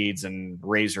at Leeds and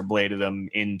razor bladed them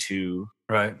into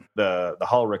the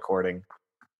Hull recording.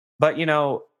 But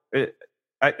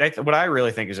what I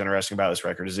really think is interesting about this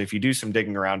record is if you do some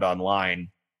digging around online,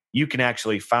 you can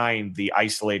actually find the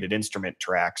isolated instrument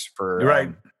tracks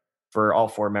for all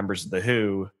 4 members of the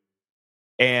Who,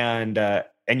 and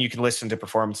you can listen to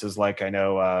performances like I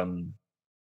know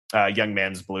Young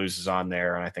Man's Blues is on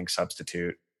there, and I think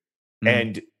Substitute,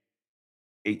 and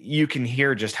you can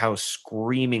hear just how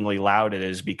screamingly loud it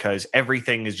is because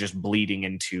everything is just bleeding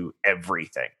into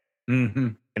everything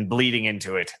and bleeding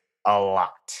into it a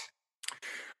lot.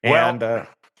 Well,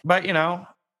 but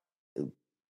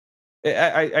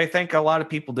I think a lot of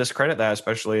people discredit that,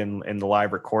 especially in the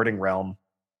live recording realm.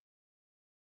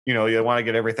 You want to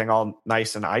get everything all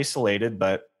nice and isolated,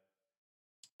 but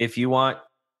if you want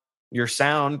your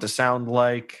sound to sound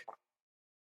like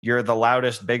you're the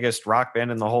loudest, biggest rock band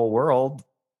in the whole world,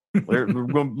 there's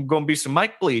going to be some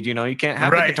mic bleed. You can't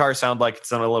have the guitar sound like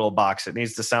it's in a little box. It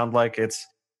needs to sound like it's,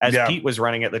 as Pete was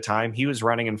running at the time, he was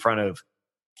running in front of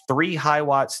 3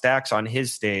 high-watt stacks on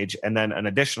his stage and then an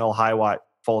additional high-watt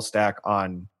full stack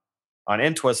on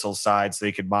Entwistle's side so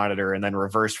they could monitor, and then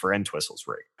reverse for Entwistle's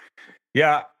rig.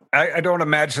 Yeah, I don't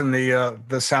imagine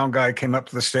the sound guy came up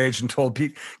to the stage and told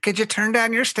Pete, could you turn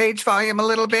down your stage volume a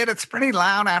little bit? It's pretty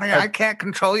loud out here. I can't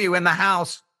control you in the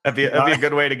house. That'd be a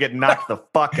good way to get knocked the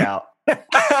fuck out.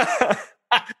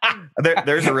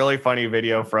 There's a really funny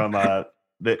video from, I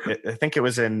think it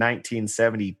was in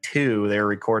 1972. They were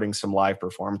recording some live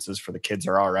performances for The Kids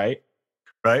Are All Right.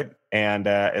 Right. And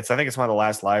I think it's one of the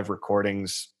last live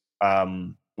recordings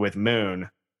with Moon.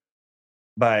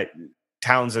 But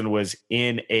Townsend was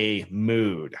in a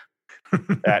mood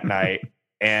that night.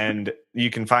 And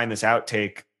you can find this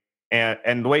outtake.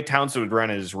 And the way Townsend would run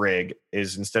his rig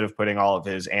is instead of putting all of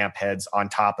his amp heads on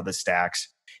top of the stacks,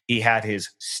 he had his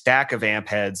stack of amp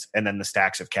heads and then the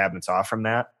stacks of cabinets off from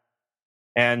that.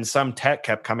 And some tech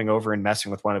kept coming over and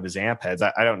messing with one of his amp heads.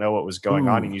 I don't know what was going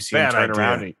on. And you see him turn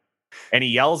around and he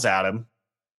yells at him.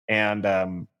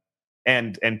 And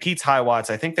Pete's high watts,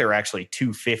 I think they were actually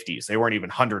 250s. They weren't even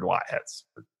 100-watt heads,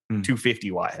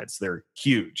 250-watt heads. They're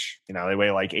huge. You know, they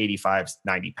weigh like 85,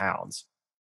 90 pounds.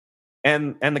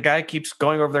 And the guy keeps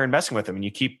going over there and messing with him. And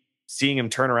you keep seeing him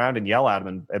turn around and yell at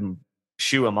him and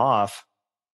shoo him off.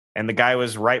 And the guy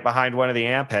was right behind one of the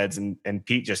amp heads, and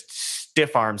Pete just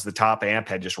stiff arms the top amp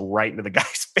head just right into the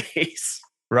guy's face.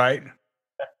 Right.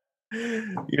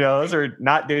 You know, those are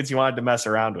not dudes you wanted to mess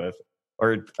around with.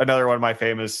 Or another one of my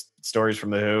famous stories from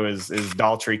The Who is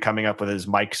Daltrey coming up with his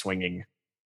mic swinging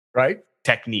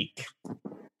technique.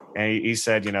 And he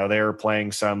said, you know, they were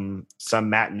playing some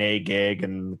matinee gig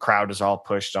and the crowd is all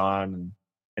pushed on.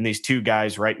 And these two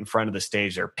guys right in front of the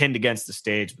stage, they're pinned against the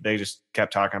stage, but they just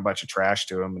kept talking a bunch of trash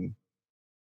to him. And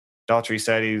Daltrey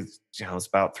said it's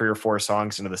about 3 or 4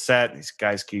 songs into the set. These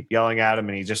guys keep yelling at him,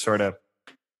 and he just sort of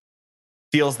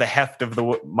feels the heft of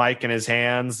the mic in his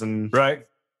hands and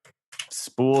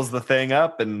spools the thing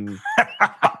up and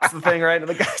pops the thing right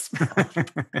into the guy's mouth.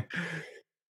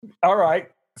 All right.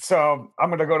 So I'm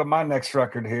going to go to my next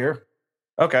record here.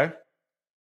 Okay.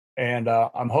 And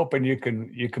I'm hoping you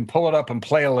can pull it up and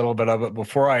play a little bit of it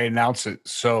before I announce it.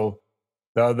 So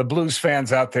the blues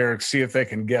fans out there, see if they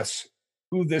can guess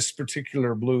who this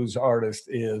particular blues artist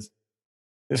is.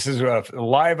 This is a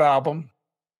live album,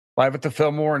 live at the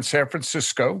Fillmore in San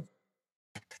Francisco.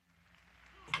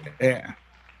 And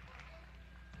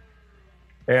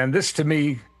this to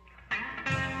me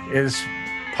is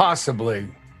possibly,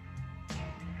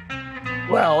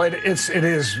 well, it is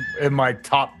in my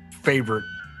top favorite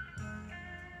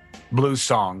blues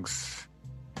songs,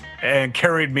 and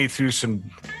carried me through some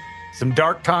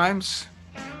dark times.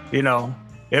 You know,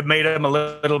 it made them a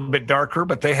little bit darker,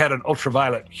 but they had an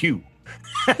ultraviolet hue.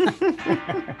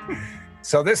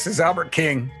 So this is Albert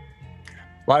King,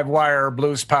 Live Wire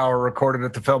Blues Power, recorded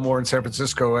at the Fillmore in San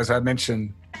Francisco, as I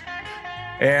mentioned.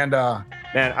 And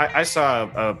man, I saw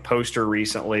a poster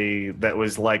recently that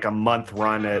was like a month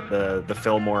run at the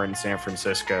Fillmore in San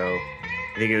Francisco.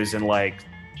 I think it was in like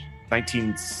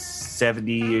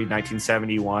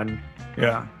 1971.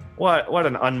 Yeah. What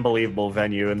an unbelievable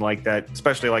venue. And like that,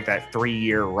 especially like that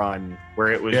 3-year run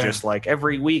where it was just like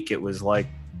every week it was like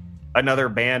another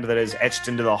band that is etched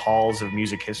into the halls of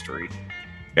music history.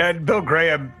 Yeah, and Bill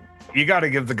Graham, you got to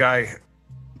give the guy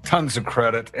tons of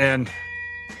credit. And,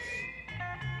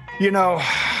 you know,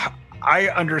 I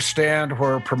understand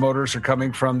where promoters are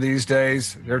coming from these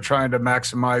days. They're trying to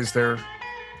maximize their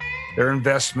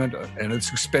investment, and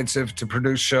it's expensive to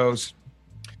produce shows.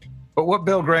 But what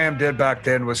Bill Graham did back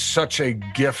then was such a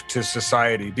gift to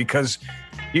society, because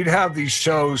you'd have these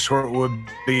shows where it would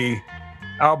be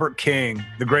Albert King,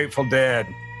 the Grateful Dead,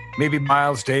 maybe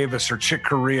Miles Davis or Chick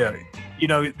Corea. You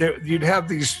know, you'd have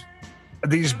these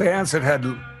bands that had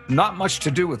not much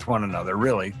to do with one another,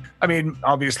 really. I mean,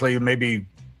 obviously, maybe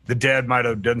the Dead might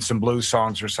have done some blues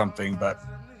songs or something, but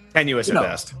tenuous at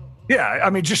best. Yeah, I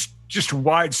mean, just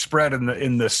widespread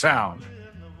in the sound.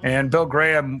 And Bill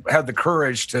Graham had the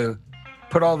courage to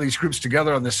put all these groups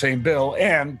together on the same bill.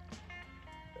 And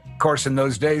of course, in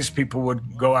those days, people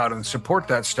would go out and support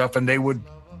that stuff, and they would,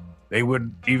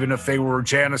 even if they were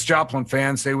Janis Joplin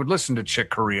fans, they would listen to Chick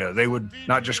Corea. They would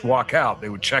not just walk out; they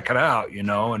would check it out, you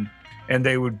know, and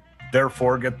they would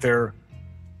therefore get their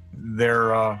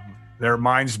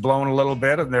minds blown a little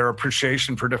bit, and their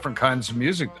appreciation for different kinds of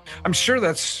music. I'm sure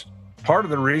that's part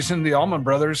of the reason the Allman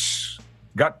Brothers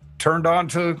got turned on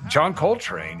to John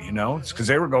Coltrane, you know. It's because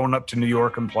they were going up to New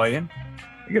York and playing.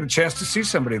 You get a chance to see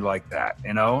somebody like that,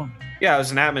 you know. Yeah, it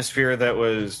was an atmosphere that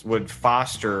would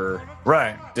foster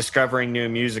discovering new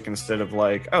music instead of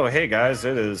like, oh, hey guys,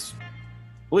 it is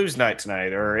blues night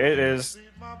tonight, or it is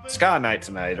ska night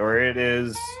tonight, or it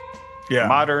is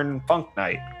modern funk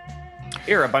night.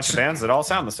 Here are a bunch of bands that all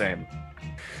sound the same.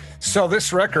 So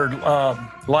this record,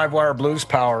 Live Wire Blues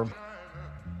Power,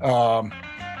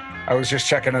 I was just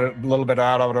checking a little bit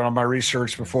out of it on my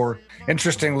research before.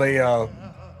 Interestingly,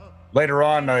 later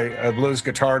on, a blues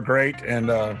guitar great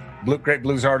and great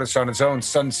blues artist on his own,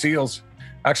 Son Seals,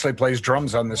 actually plays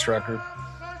drums on this record.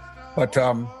 But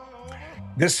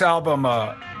this album,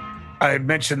 I had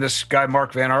mentioned this guy,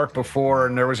 Mark Van Ark, before,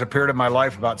 and there was a period of my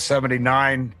life, about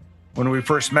 79, when we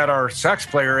first met our sax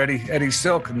player, Eddie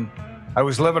Silk, and I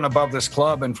was living above this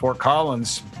club in Fort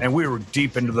Collins, and we were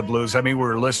deep into the blues. I mean, we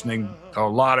were listening to a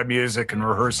lot of music and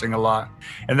rehearsing a lot.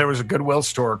 And there was a Goodwill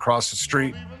store across the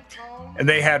street, and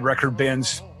they had record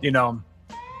bins, you know.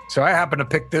 So I happened to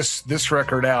pick this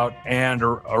record out, and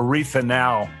Aretha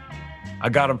Now, I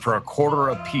got them for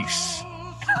 $0.25 a piece.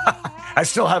 I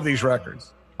still have these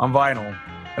records on vinyl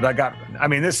that I got. I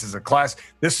mean, this is a class.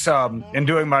 This, in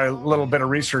doing my little bit of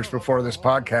research before this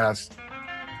podcast,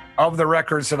 of the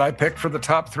records that I picked for the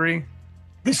top 3,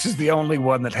 this is the only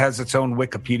one that has its own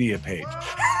Wikipedia page.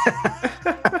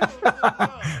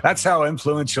 That's how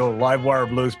influential Livewire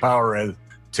Blues Power is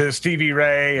to Stevie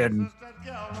Ray and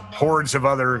hordes of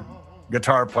other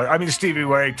guitar players. I mean, Stevie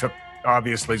Ray took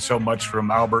obviously so much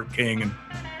from Albert King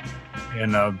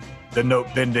and the note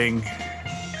bending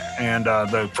and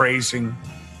the phrasing.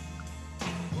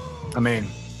 I mean,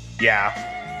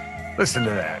 Yeah. listen to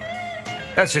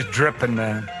that. That's just dripping,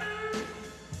 man.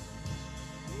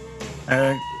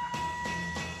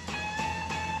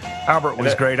 Albert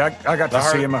was great. I got to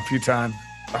see him a few times.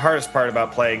 The hardest part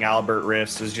about playing Albert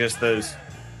riffs is just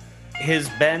his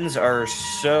bends are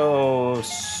so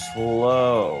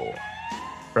slow.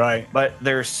 Right. But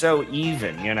they're so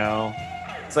even, you know?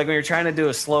 It's like when you're trying to do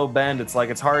a slow bend, it's like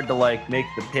it's hard to like make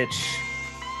the pitch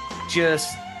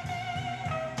just,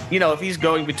 you know, if he's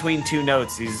going between 2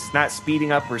 notes, he's not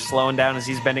speeding up or slowing down as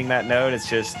he's bending that note. It's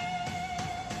just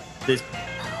this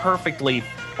perfectly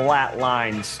flat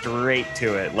line straight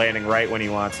to it, landing right when he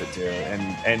wants it to.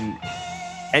 And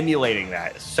emulating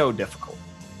that is so difficult.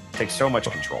 It takes so much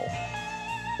control.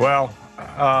 Well,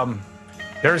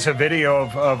 there's a video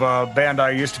of a band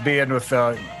I used to be in with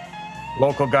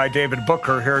local guy David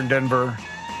Booker here in Denver.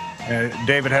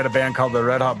 David had a band called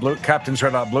the Captain's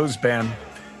Red Hot Blues Band.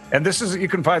 And this is, you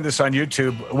can find this on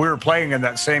YouTube. We were playing in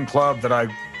that same club that I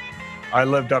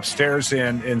lived upstairs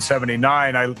in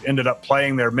 79. I ended up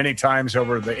playing there many times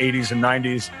over the 80s and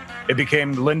 90s. It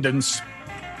became Linden's.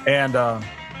 And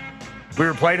we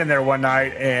were playing in there one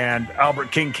night, and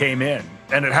Albert King came in.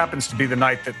 And it happens to be the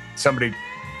night that somebody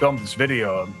filmed this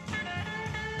video.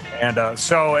 And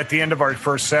so at the end of our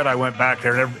first set, I went back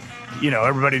there, and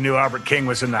everybody knew Albert King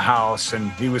was in the house, and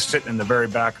he was sitting in the very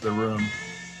back of the room.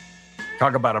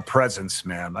 Talk about a presence,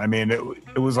 man. I mean,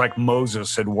 it was like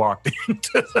Moses had walked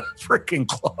into the freaking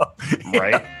club.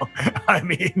 Right. I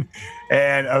mean,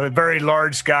 and a very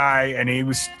large guy, and he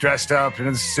was dressed up in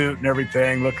his suit and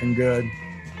everything, looking good.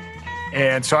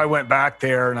 And so I went back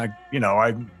there, and I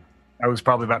was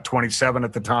probably about 27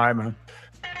 at the time, and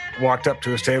I walked up to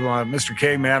his table, and I, Mr.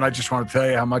 King, man, I just want to tell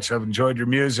you how much I've enjoyed your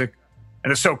music.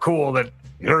 And it's so cool that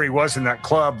here he was in that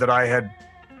club that I had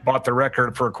bought the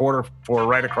record for a quarter for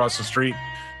right across the street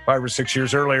 5 or 6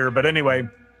 years earlier. But anyway,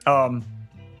 I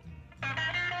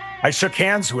shook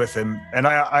hands with him, and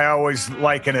I always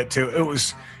liken it to, it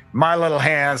was my little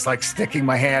hands like sticking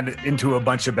my hand into a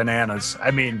bunch of bananas.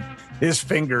 I mean, his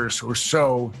fingers were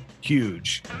so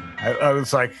huge. I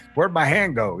was like, where'd my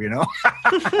hand go, you know?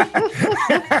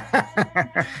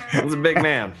 He was a big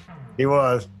man. He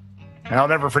was. And I'll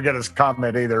never forget his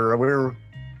comment either.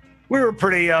 We were a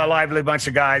pretty lively bunch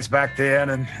of guys back then,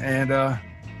 and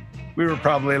we were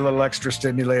probably a little extra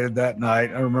stimulated that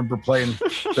night. I remember playing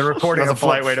the recording. That's a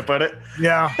polite way to put it.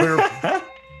 Yeah, we were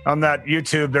on that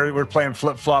YouTube. There, we were playing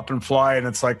Flip, Flop, and Fly, and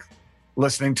it's like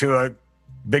listening to a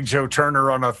Big Joe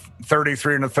Turner on a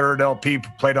 33 1/3 LP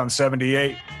played on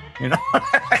 78. You know,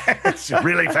 it's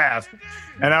really fast.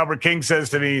 And Albert King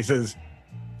says to me, he says,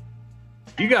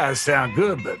 "You guys sound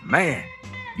good, but man,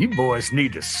 you boys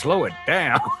need to slow it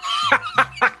down."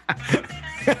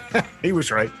 He was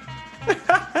right.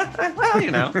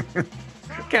 Well,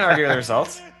 can't argue with the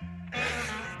results.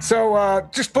 So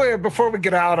just play it before we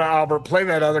get out, Albert. Play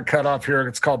that other cut off here.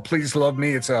 It's called "Please Love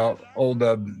Me." It's a old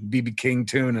B.B. King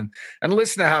tune, and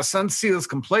listen to how Sun Seals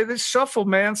can play this shuffle,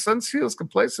 man. Sun Seals can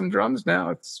play some drums now.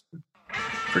 It's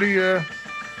pretty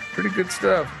good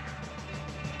stuff.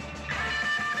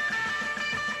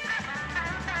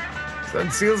 Sun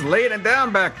Seals laying it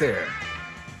down back there.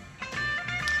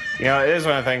 It is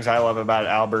one of the things I love about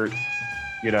Albert.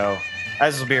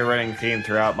 As will be a running theme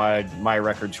throughout my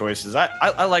record choices.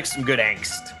 I like some good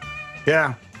angst.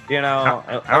 Yeah.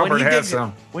 Albert has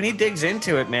some. When he digs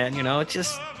into it, man, it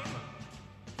just,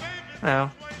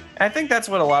 I think that's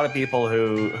what a lot of people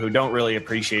who don't really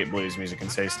appreciate blues music can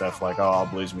say stuff like, "Oh, all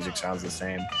blues music sounds the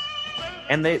same."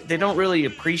 And they don't really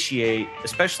appreciate,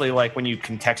 especially like when you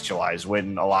contextualize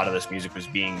when a lot of this music was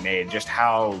being made, just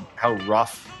how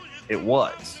rough it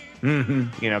was.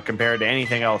 Mm-hmm. Compared to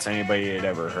anything else anybody had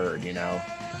ever heard. You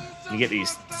get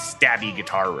these stabby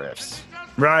guitar riffs,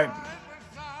 right?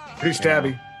 Pretty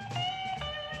stabby,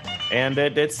 and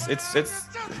it's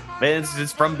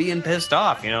from being pissed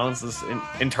off. It's this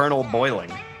internal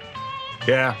boiling.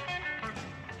 Yeah,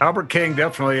 Albert King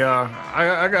definitely.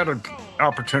 I got an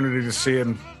opportunity to see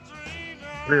him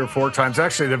 3 or 4 times.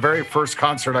 Actually, the very first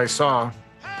concert I saw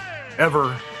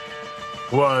ever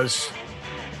was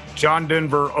John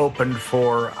Denver opened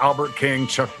for Albert King,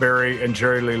 Chuck Berry, and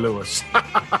Jerry Lee Lewis.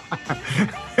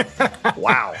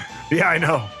 Wow. Yeah, I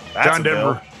know. That's John a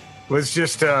bill.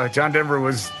 Denver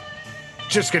was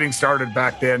just getting started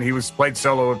back then. He played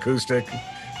solo acoustic,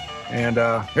 and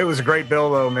it was a great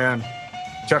bill, though, man.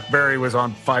 Chuck Berry was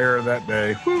on fire that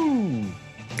day. Woo!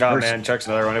 Oh man, Chuck's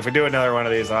another one. If we do another one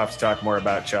of these, I'll have to talk more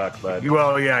about Chuck. But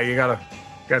Well, yeah, you gotta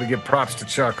give props to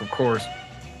Chuck, of course.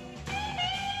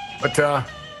 But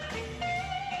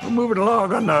we're moving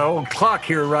along on the old clock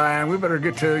here, Ryan. We better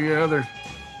get to your other.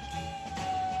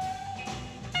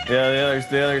 yeah,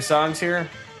 the other songs here.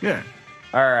 Yeah.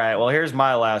 All right. Well, here's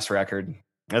my last record.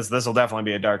 This will definitely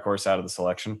be a dark horse out of the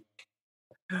selection.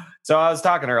 So I was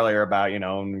talking earlier about, when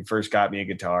you first got me a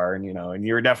guitar, and and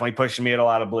you were definitely pushing me at a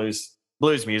lot of blues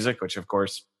music, which of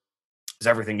course is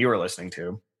everything you were listening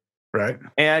to. Right.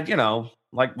 And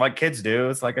like kids do,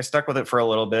 it's like I stuck with it for a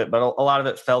little bit, but a lot of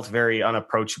it felt very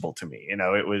unapproachable to me.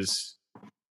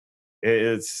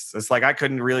 It's like I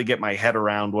couldn't really get my head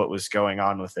around what was going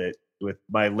on with it with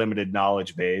my limited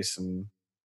knowledge base, and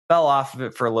fell off of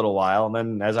it for a little while. And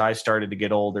then as I started to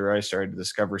get older, I started to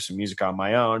discover some music on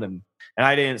my own, and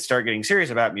I didn't start getting serious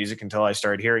about music until I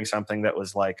started hearing something that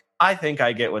was like, I think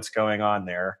I get what's going on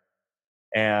there.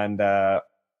 And I'm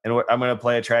going to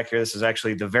play a track here. This is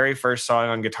actually the very first song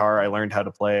on guitar I learned how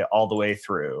to play all the way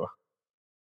through,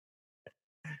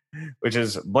 which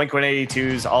is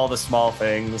Blink-182's All the Small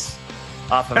Things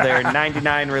off of their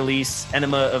 99 release,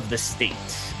 Enema of the State.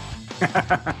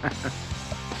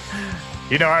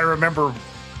 I remember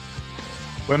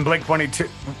when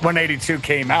Blink-182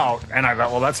 came out, and I thought,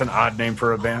 well, that's an odd name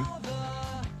for a band.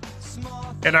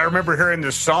 And I remember hearing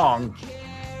this song,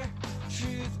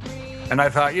 and I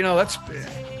thought,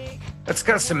 that's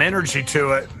got some energy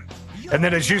to it. And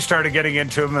then as you started getting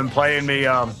into them and playing me,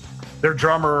 their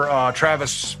drummer,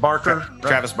 Travis Barker.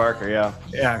 Travis Barker, yeah.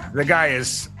 Yeah, the guy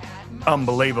is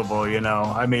unbelievable,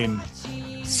 I mean,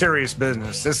 serious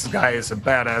business. This guy is a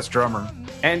badass drummer.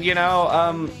 And,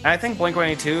 I think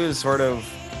Blink-182 is sort of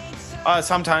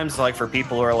sometimes like for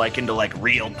people who are like into like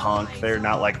real punk, they're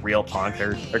not like real punk.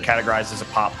 They're categorized as a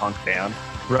pop punk band.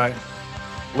 Right.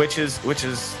 Which is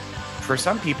for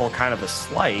some people kind of a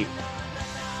slight,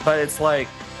 but it's like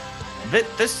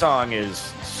this song is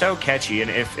so catchy. And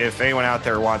if anyone out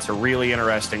there wants a really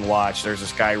interesting watch, there's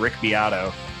this guy, Rick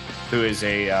Beato, who is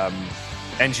a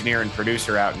engineer and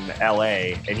producer out in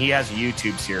LA, and he has a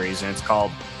YouTube series, and it's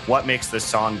called What Makes This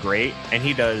Song Great, and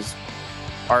he does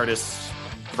artists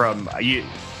from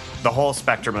the whole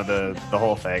spectrum of the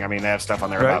whole thing. I mean, they have stuff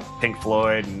on there right. about Pink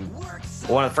Floyd, and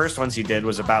one of the first ones he did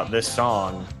was about this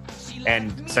song,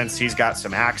 and since he's got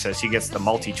some access, he gets the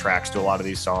multi-tracks to a lot of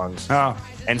these songs. Oh.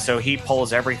 And so he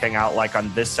pulls everything out, like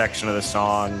on this section of the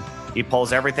song, he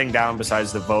pulls everything down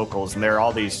besides the vocals, and there are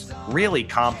all these really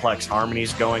complex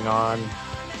harmonies going on.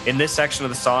 In this section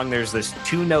of the song, there's this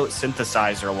 2-note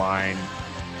synthesizer line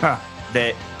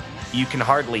that you can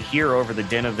hardly hear over the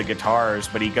din of the guitars,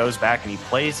 but he goes back and he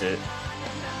plays it,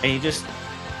 and he just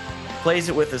plays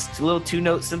it with this little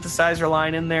 2-note synthesizer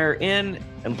line in there and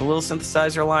the little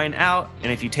synthesizer line out,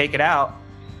 and if you take it out,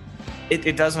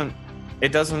 it doesn't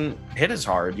hit as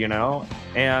hard,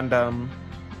 and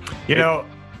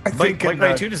I think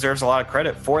Blink-182 deserves a lot of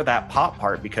credit for that pop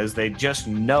part, because they just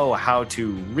know how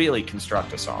to really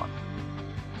construct a song.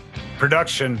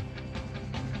 Production.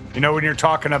 When you're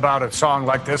talking about a song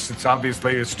like this, it's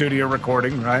obviously a studio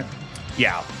recording, right?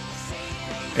 Yeah.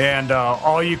 And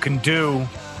all you can do,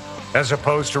 as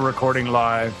opposed to recording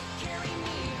live,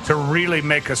 to really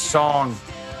make a song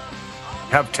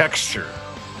have texture.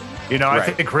 Right.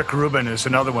 I think Rick Rubin is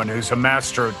another one who's a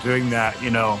master at doing that,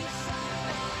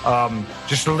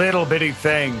 just little bitty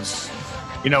things,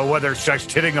 whether it's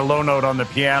just hitting a low note on the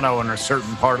piano in a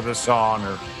certain part of the song,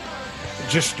 or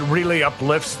just really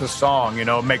uplifts the song,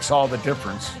 it makes all the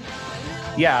difference.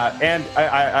 Yeah, and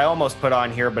I almost put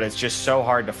on here, but it's just so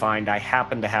hard to find. I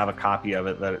happen to have a copy of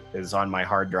it that is on my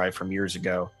hard drive from years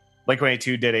ago.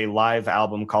 Blink-182 did a live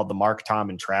album called The Mark, Tom,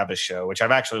 and Travis Show, which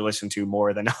I've actually listened to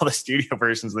more than all the studio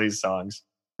versions of these songs.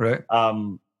 Right.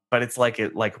 But it's like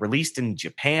it released in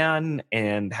Japan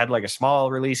and had like a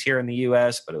small release here in the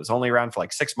US, but it was only around for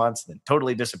like 6 months and then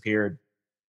totally disappeared.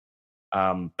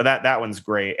 But that one's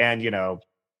great, and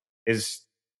is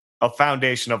a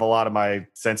foundation of a lot of my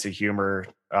sense of humor.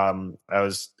 I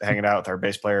was hanging out with our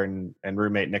bass player and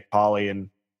roommate Nick Polly, and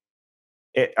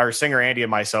our singer Andy and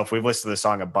myself, we've listened to the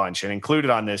song a bunch, and included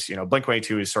on this,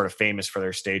 Blink-182 is sort of famous for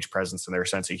their stage presence and their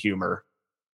sense of humor,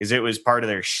 because it was part of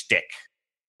their shtick.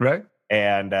 Right.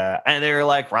 And they were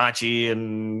like raunchy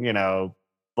and,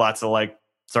 lots of like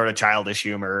sort of childish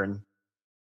humor. And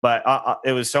But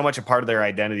it was so much a part of their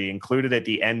identity. Included at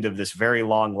the end of this very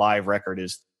long live record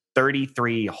is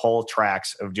 33 whole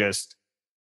tracks of just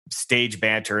stage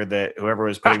banter that whoever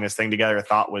was putting this thing together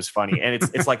thought was funny. And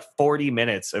it's like 40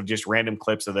 minutes of just random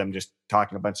clips of them just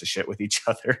talking a bunch of shit with each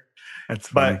other. That's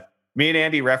funny. But me and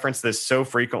Andy referenced this so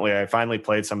frequently. I finally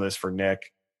played some of this for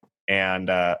Nick, and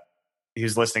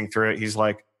he's listening through it. He's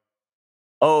like,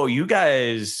 "Oh, you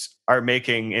guys are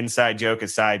making inside joke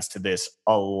asides to this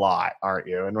a lot, aren't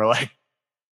you?" And we're like,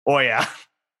 "Oh yeah."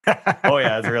 Oh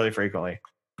yeah, it's really frequently.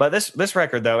 But this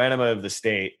record though, Enema of the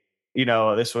State,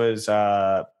 this was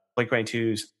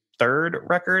Blink-182's third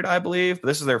record, I believe. But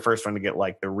this is their first one to get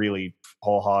like the really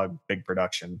whole hog big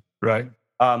production. Right.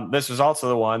 This was also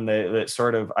the one that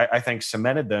sort of, I think,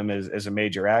 cemented them as a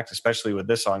major act, especially with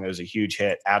this song. It was a huge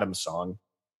hit, Adam's Song.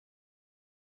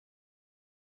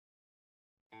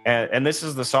 And this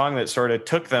is the song that sort of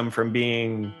took them from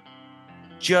being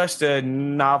just a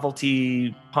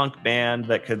novelty punk band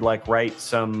that could like write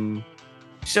some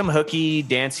hooky,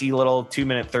 dancey little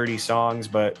 2-minute 30 songs,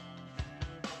 but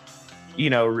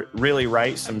really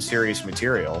write some serious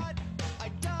material.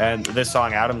 And this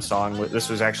song, Adam's Song, this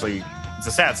was actually, it's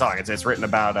a sad song. It's written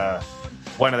about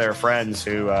one of their friends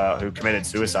who committed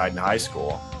suicide in high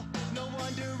school.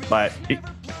 But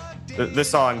this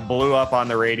song blew up on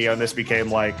the radio, and this became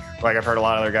like I've heard a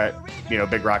lot of other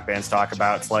big rock bands talk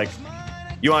about. It's like,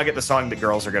 you want to get the song that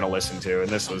girls are going to listen to, and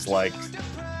this was like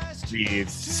the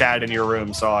sad in your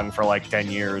room song for like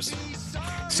 10 years.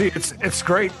 See, it's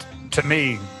great to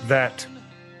me that,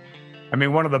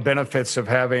 one of the benefits of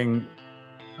having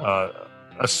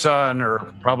a son,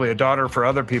 or probably a daughter for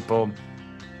other people,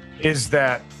 is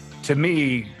that to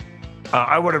me,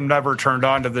 I would have never turned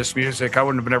on to this music. I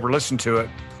wouldn't have never listened to it.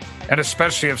 And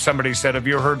especially if somebody said, "Have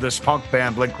you heard this punk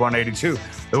band,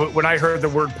 Blink-182?" When I heard the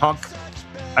word punk,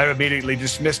 I immediately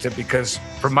dismissed it, because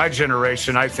for my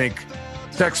generation, I think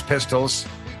Sex Pistols,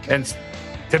 and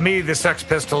to me, the Sex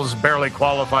Pistols barely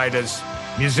qualified as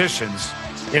musicians,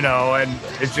 and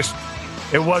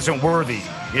it wasn't worthy,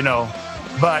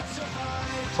 But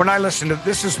when I listen to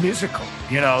this, is musical,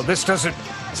 this doesn't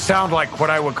sound like what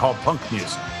I would call punk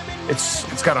music.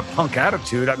 It's got a punk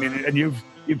attitude. And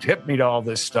you've hit me to all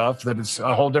this stuff that it's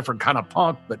a whole different kind of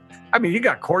punk, but you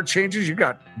got chord changes, you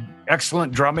got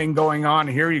excellent drumming going on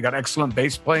here, you got excellent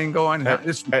bass playing going.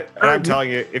 I'm telling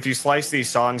you, if you slice these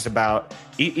songs about,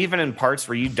 even in parts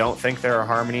where you don't think there are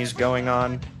harmonies going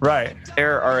on, right,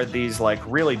 there are these like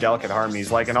really delicate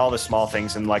harmonies, like in all the small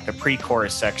things in like the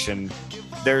pre-chorus section.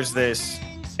 There's this,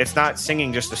 it's not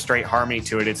singing just a straight harmony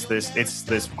to it. It's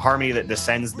this harmony that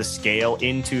descends the scale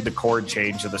into the chord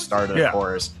change at the start of the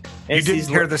chorus. You didn't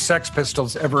hear the Sex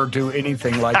Pistols ever do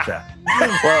anything like that.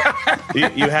 Well,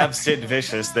 you have Sid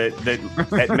Vicious that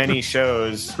at many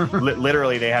shows,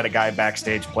 literally they had a guy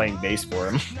backstage playing bass for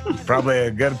him. Probably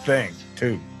a good thing,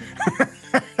 too.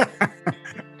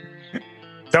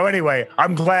 So anyway,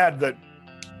 I'm glad that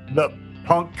the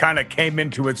punk kind of came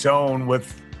into its own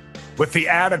with the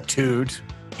attitude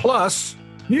plus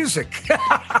music.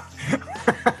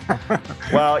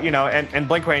 Well, and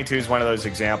Blink-182 is one of those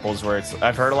examples where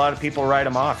I've heard a lot of people write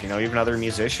them off, even other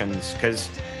musicians, because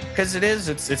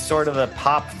it's sort of the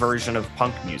pop version of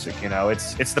punk music.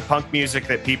 It's the punk music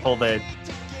that people that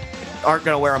aren't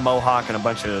going to wear a mohawk and a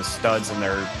bunch of studs in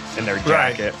their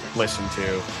jacket listen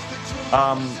to.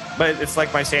 But it's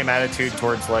like my same attitude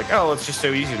towards like, oh, it's just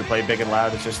so easy to play big and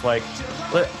loud. It's just like,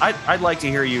 I'd like to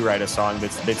hear you write a song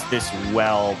that's this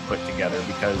well put together,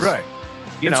 because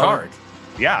it's hard.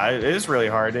 Yeah, it is really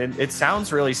hard. And it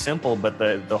sounds really simple, but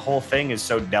the whole thing is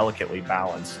so delicately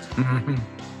balanced. Mm-hmm.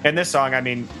 And this song,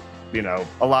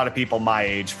 a lot of people my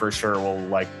age for sure will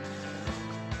like,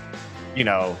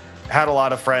 had a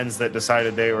lot of friends that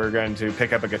decided they were going to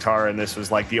pick up a guitar, and this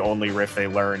was like the only riff they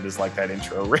learned is like that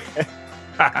intro riff.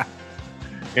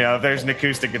 If there's an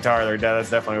acoustic guitar, that's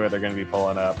definitely where they're going to be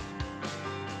pulling up.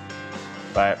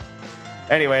 But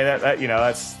anyway,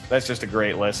 that's just a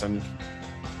great listen.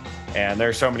 And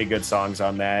there's so many good songs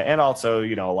on that, and also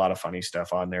a lot of funny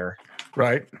stuff on there.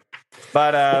 Right.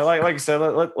 But like I said,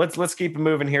 let's keep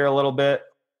moving here a little bit.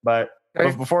 But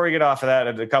before we get off of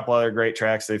that, a couple other great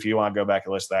tracks that if you want to go back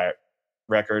and listen to that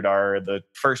record are the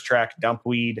first track,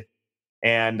 Dumpweed,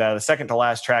 and the second to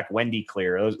last track, Wendy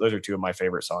Clear. Those are two of my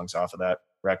favorite songs off of that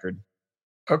record.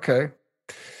 Okay.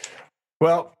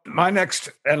 Well, my next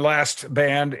and last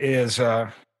band is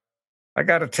I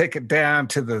got to take it down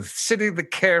to the city the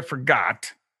care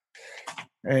forgot,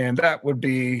 and that would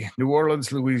be New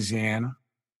Orleans, Louisiana,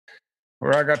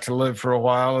 where I got to live for a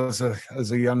while as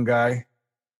a young guy.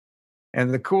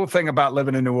 And the cool thing about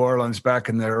living in New Orleans back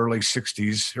in the early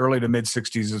 60s, early to mid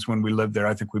 60s is when we lived there.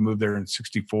 I think we moved there in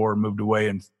 64, moved away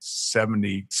in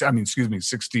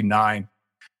 69.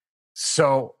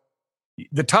 So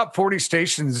the top 40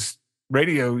 stations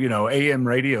radio, AM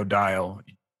radio dial,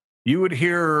 you would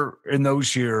hear in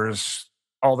those years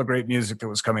all the great music that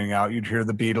was coming out. You'd hear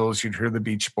the Beatles, you'd hear the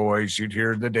Beach Boys, you'd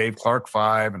hear the Dave Clark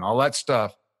Five and all that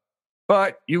stuff.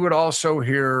 But you would also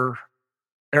hear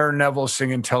Aaron Neville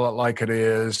singing Tell It Like It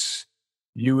Is.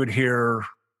 You would hear,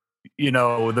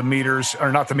 the Meters, or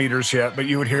not the Meters yet, but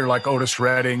you would hear like Otis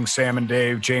Redding, Sam and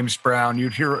Dave, James Brown.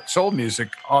 You'd hear soul music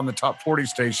on the top 40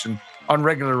 station on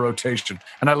regular rotation.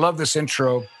 And I love this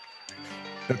intro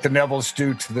that the Nevilles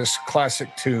do to this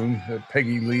classic tune that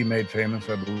Peggy Lee made famous,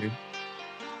 I believe.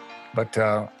 But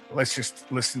let's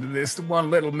just listen to this 1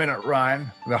 little minute,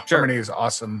 Ryan. The harmony is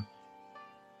awesome.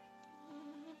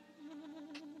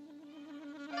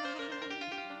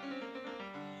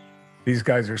 These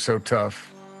guys are so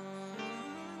tough.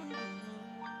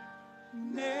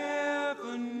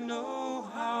 Never know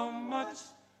how much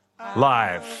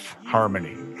Live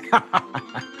harmony.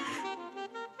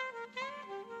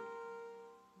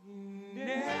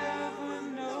 never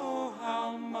know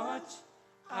how much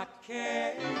I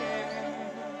care.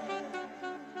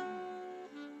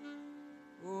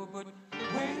 Oh, but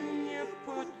when you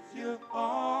put your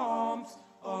arms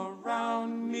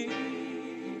around me,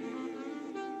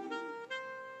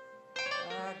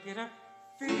 I get a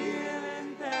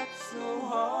feeling that's so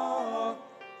hard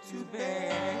to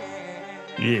bear.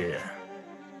 Yeah.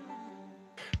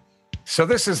 So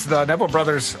this is the Neville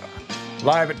Brothers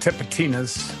live at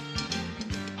Tipitina's,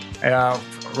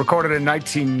 recorded in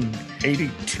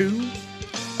 1982.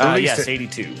 Yes,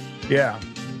 82. Yeah.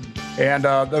 And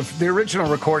the original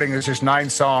recording is just 9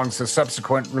 songs. The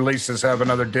subsequent releases have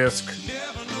another disc.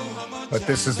 But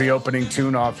this is the opening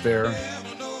tune off there.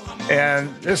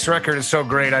 And this record is so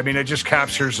great. I mean, it just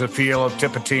captures the feel of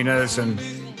Tipitina's and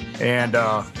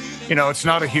it's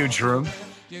not a huge room.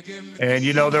 And,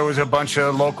 there was a bunch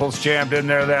of locals jammed in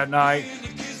there that night.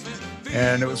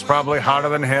 And it was probably hotter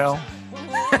than hell.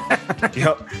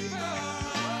 Yep.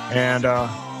 And a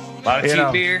lot of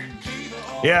cheap beer.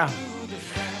 Yeah.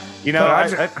 I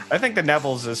think the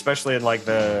Nevilles, especially in like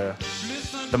the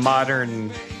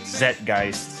modern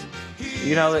Zeitgeist,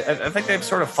 I think they've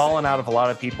sort of fallen out of a lot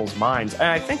of people's minds. And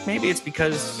I think maybe it's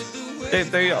because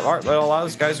they are, a lot of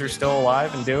those guys are still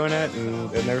alive and doing it, and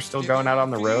they're still going out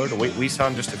on the road. We saw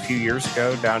them just a few years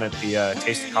ago down at the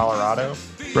Taste of Colorado.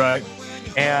 Right.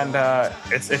 And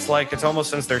it's like, it's almost,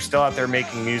 since they're still out there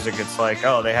making music, it's like,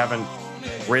 oh, they haven't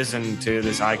risen to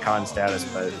this icon status,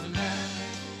 but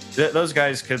those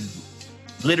guys could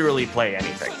literally play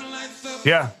anything.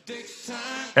 Yeah.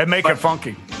 And make it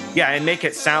funky. Yeah, and make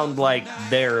it sound like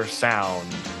their sound.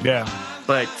 Yeah.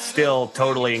 But still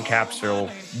totally encapsulate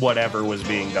whatever was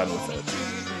being done with it.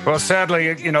 Well,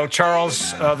 sadly,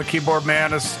 Charles, the keyboard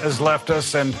man, has left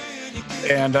us, and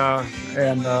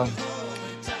the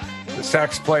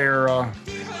sax player. All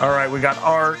right, we got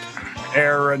Art,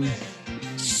 Aaron,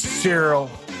 Cyril,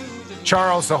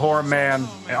 Charles, the horn man.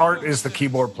 Art is the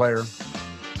keyboard player.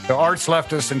 So Art's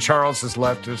left us, and Charles has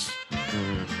left us.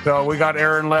 Mm-hmm. So we got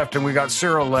Aaron left, and we got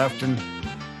Cyril left, and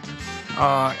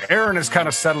Aaron has kind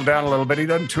of settled down a little bit. He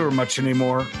doesn't tour much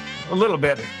anymore. A little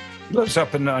bit. He lives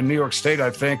up in New York State,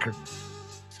 I think.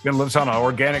 He lives on an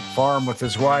organic farm with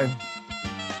his wife.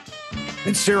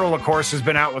 And Cyril, of course, has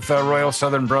been out with Royal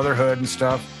Southern Brotherhood and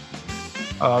stuff.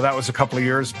 That was a couple of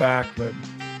years back. But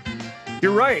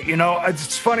you're right.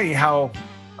 It's funny how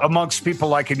amongst people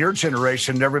like in your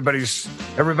generation, everybody's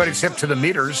hip to the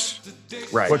Meters.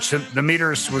 Right. Which the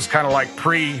Meters was kind of like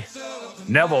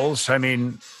pre-Neville's. I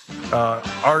mean,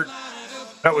 Art,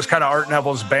 that was kind of Art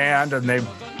Neville's band, and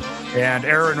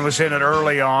Aaron was in it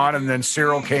early on, and then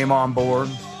Cyril came on board.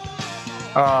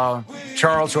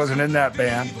 Charles wasn't in that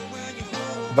band,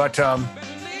 but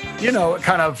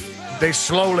they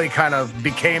slowly kind of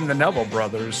became the Neville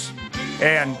Brothers.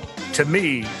 And to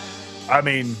me, I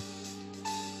mean,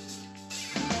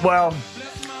 well,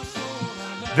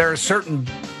 there are certain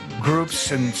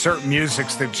groups and certain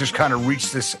musics that just kind of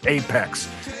reach this apex.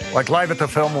 Like Live at the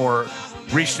Fillmore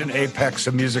reached an apex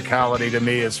of musicality to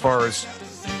me, as far as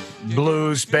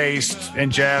blues-based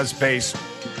and jazz-based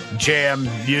jam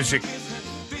music.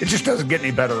 It just doesn't get any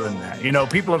better than that.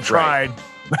 People have tried.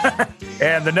 Right.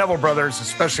 And the Neville Brothers,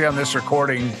 especially on this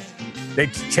recording, they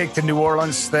take the New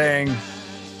Orleans thing,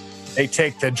 they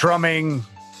take the drumming,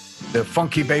 the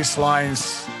funky bass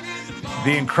lines,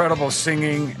 the incredible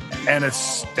singing, and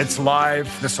it's live.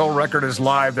 This whole record is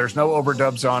live. There's no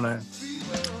overdubs on it.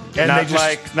 And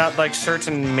not like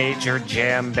certain major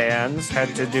jam bands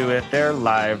had to do with their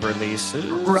live releases.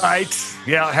 Right.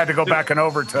 Yeah, I had to go back and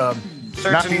over to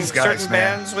not these guys, certain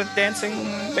man. bands with dancing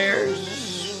bears.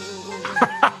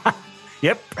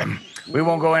 Yep. We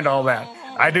won't go into all that.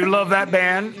 I do love that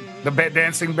band, the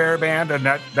Dancing Bear Band, and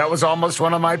that was almost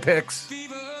one of my picks.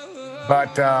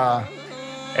 But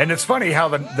and it's funny how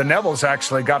the Nevilles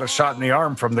actually got a shot in the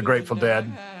arm from the Grateful Dead,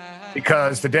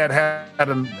 because the Dead had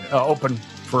them open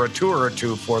for a tour or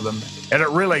two for them, and it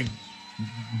really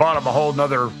bought them a whole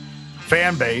nother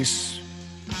fan base.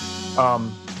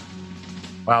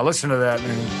 Wow, listen to that,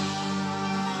 man.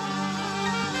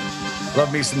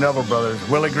 Love me some Neville Brothers.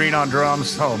 Willie Green on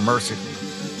drums. Oh, mercy.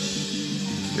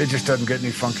 It just doesn't get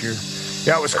any funkier.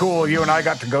 Yeah, it was cool. You and I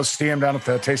got to go see him down at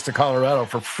the Taste of Colorado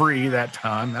for free that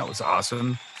time. That was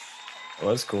awesome. It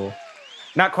was cool.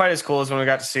 Not quite as cool as when we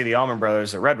got to see the Allman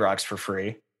Brothers at Red Rocks for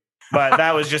free. But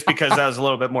that was just because that was a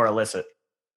little bit more illicit.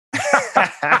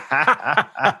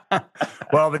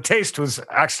 Well, the Taste was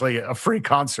actually a free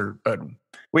concert, but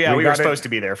we were supposed to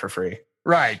be there for free.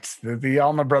 Right. The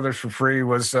Allman Brothers for free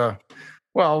was,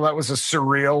 well, that was a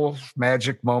surreal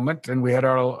magic moment, and we had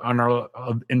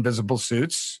our invisible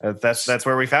suits. That's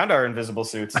where we found our invisible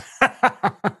suits.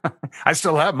 I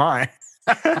still have mine.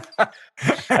 I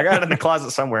got it in the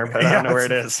closet somewhere, but I don't know where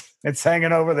it is. It's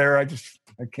hanging over there. I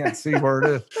can't see where it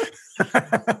is.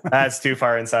 That's too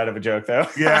far inside of a joke, though.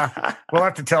 Yeah, we'll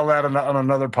have to tell that on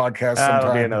another podcast sometime.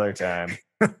 That'll be another time.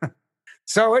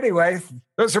 So anyway,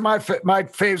 those are my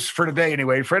faves for today.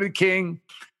 Anyway, Freddie King,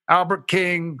 Albert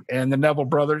King, and the Neville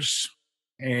Brothers.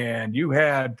 And you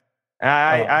had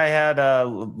I had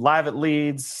Live at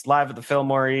Leeds, Live at the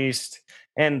Fillmore East,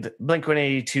 and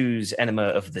Blink-182's Enema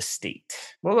of the State.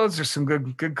 Well, those are some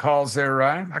good calls there,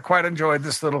 Ryan. I quite enjoyed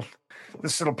this little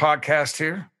podcast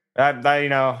here. You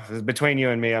know, between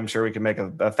you and me, I'm sure we can make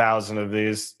 1,000 of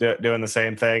these doing the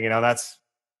same thing. You know, that's,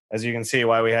 as you can see,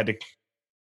 why we had to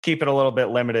keep it a little bit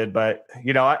limited. But,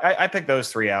 you know, I picked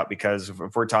those three out because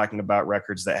if we're talking about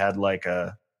records that had like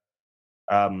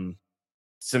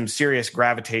some serious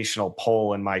gravitational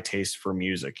pull in my taste for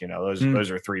music, you know,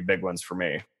 those are three big ones for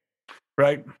me.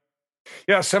 Right.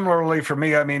 Yeah. Similarly for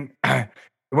me, I mean,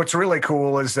 what's really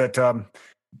cool is that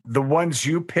the ones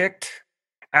you picked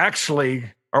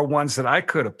actually are ones that I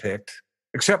could have picked,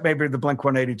 except maybe the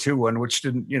Blink-182 one, which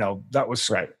didn't, you know, that was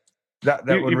right. That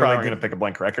you would probably really going to pick a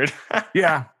Blink record.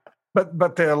 Yeah. But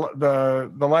the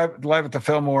live at the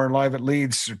Fillmore and Live at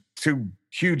Leeds are two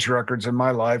huge records in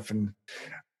my life. And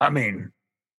I mean,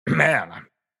 man,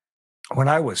 when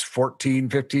I was 14,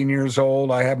 15 years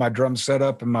old, I had my drum set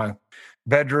up in my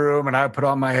bedroom and I put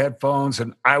on my headphones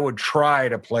and I would try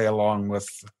to play along with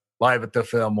Live at the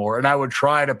Fillmore and I would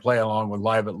try to play along with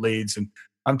Live at Leeds. And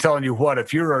I'm telling you what,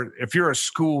 if you're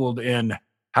schooled in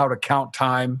how to count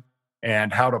time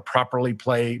and how to properly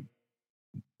play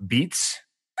beats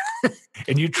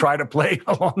and you try to play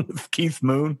along with Keith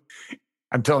Moon,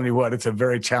 I'm telling you what, it's a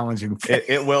very challenging thing.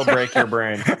 It will break your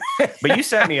brain. But you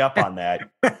set me up on that.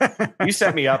 You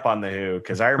set me up on the Who,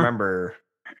 because I remember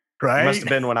right? It must have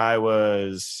been when I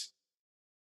was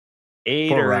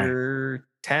 8 or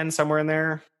 10, somewhere in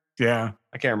there. Yeah.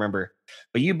 I can't remember.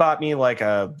 But you bought me like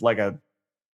a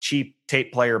cheap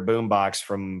tape player boombox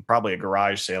from probably a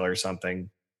garage sale or something.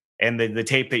 And the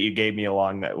tape that you gave me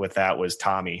along with that was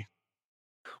Tommy.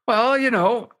 Well, you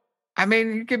know, I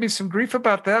mean, you give me some grief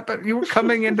about that, but you were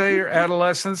coming into your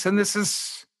adolescence, and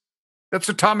that's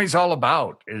what Tommy's all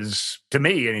about, is, to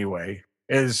me anyway,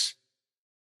 is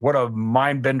what a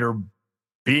mind bender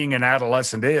being an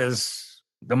adolescent is,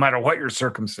 no matter what your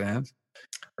circumstance.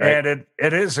 Right. And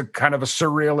it is a kind of a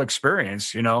surreal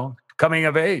experience, you know, coming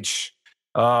of age.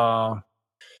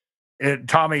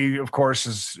 Tommy, of course,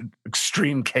 is an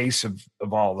extreme case of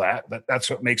all that, but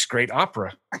that's what makes great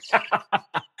opera.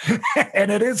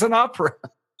 And it is an opera.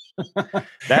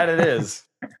 That it is.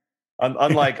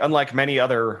 Unlike many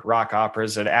other rock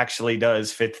operas, it actually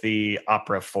does fit the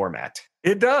opera format.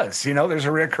 It does. You know, there's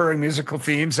a recurring musical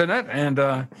themes in it. And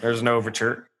there's an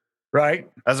overture. Right.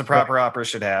 As a proper opera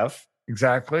should have.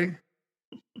 Exactly.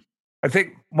 I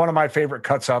think one of my favorite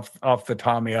cuts off the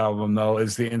Tommy album, though,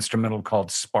 is the instrumental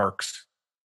called Sparks.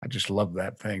 I just love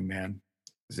that thing, man.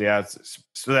 Yeah,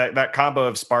 so that combo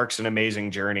of Sparks and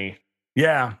Amazing Journey.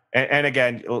 Yeah. And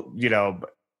again, you know,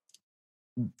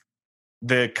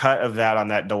 the cut of that on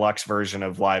that deluxe version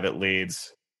of Live at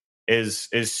Leeds is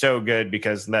so good,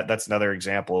 because that's another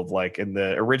example of, like, in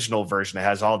the original version, it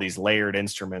has all these layered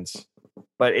instruments,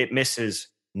 but it misses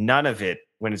none of it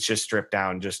when it's just stripped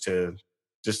down just to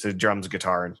drums,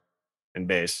 guitar, and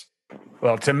bass.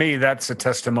 Well, to me, that's a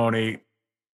testimony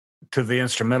to the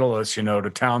instrumentalists,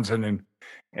 to Townsend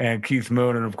and Keith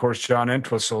Moon, and of course John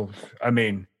Entwistle. I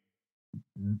mean,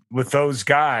 with those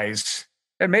guys,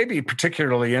 and maybe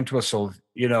particularly Entwistle,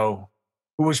 who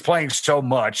was playing so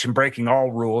much and breaking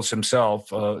all rules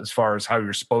himself as far as how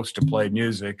you're supposed to play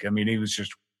music. I mean, he was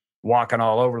just walking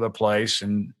all over the place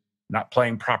and not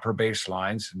playing proper bass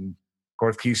lines. And of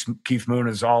course, Keith Moon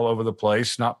is all over the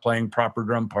place, not playing proper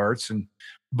drum parts.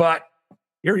 But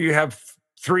here you have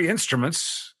 3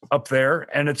 instruments up there,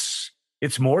 and it's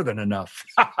more than enough.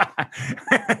 I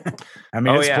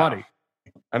mean, it's plenty.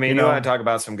 I mean, you want to talk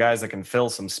about some guys that can fill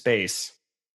some space.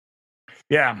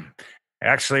 Yeah.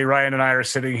 Actually, Ryan and I are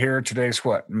sitting here. Today's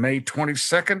what? May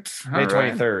 22nd? May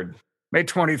 23rd. May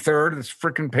 23rd. This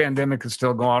freaking pandemic is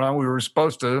still going on. We were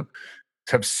supposed to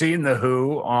have seen The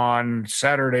Who on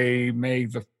Saturday, May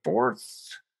the 4th,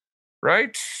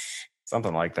 right?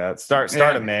 Something like that. Start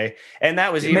of May. And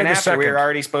that was even after we were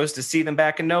already supposed to see them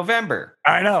back in November.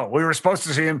 I know. We were supposed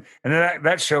to see him, and then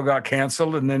that show got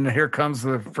canceled, and then here comes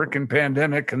the freaking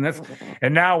pandemic,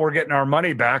 and now we're getting our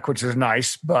money back, which is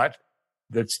nice, but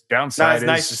that's downside. It's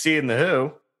nice to see in The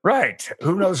Who. Right.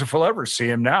 Who knows if we'll ever see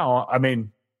him now? I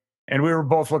mean, and we were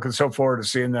both looking so forward to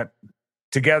seeing that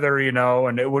together,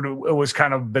 and it was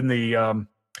kind of been the,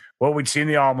 we'd seen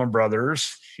the Allman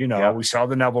Brothers, we saw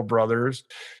the Neville Brothers.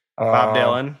 Bob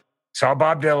Dylan. Saw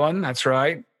Bob Dylan, that's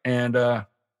right. And to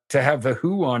have The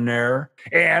Who on there.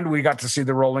 And we got to see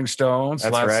the Rolling Stones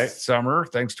last summer,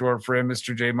 thanks to our friend,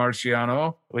 Mr. Jay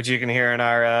Marciano. Which you can hear in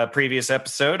our previous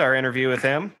episode, our interview with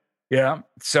him. Yeah.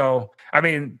 So, I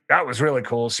mean, that was really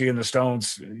cool seeing the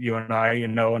Stones, you and I,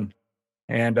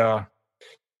 and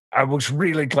I was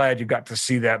really glad you got to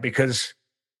see that because,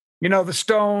 the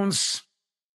Stones,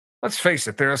 let's face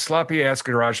it, they're a sloppy ass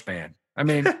garage band. I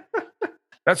mean,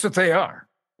 that's what they are.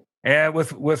 And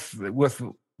with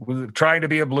trying to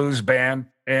be a blues band,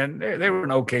 and they were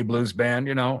an okay blues band,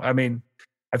 I mean,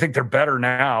 I think they're better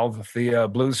now. The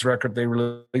blues record they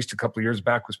released a couple of years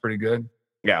back was pretty good.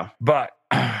 Yeah. But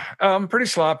pretty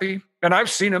sloppy. And I'd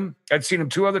seen him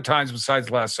 2 other times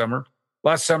besides last summer.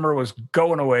 Last summer was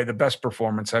going away the best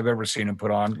performance I've ever seen him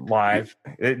put on live.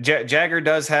 Jagger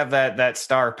does have that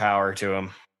star power to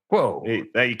him. Whoa.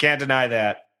 You can't deny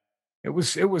that. It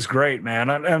was great, man.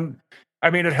 And I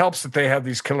mean, it helps that they have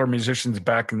these killer musicians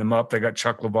backing them up. They got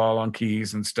Chuck Leavell on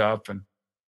keys and stuff,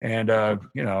 and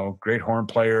great horn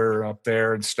player up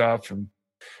there and stuff, and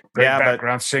great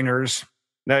background singers.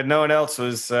 No one else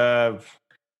was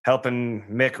helping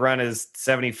Mick run his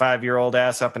 75-year-old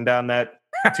ass up and down that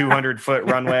 200-foot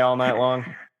runway all night long.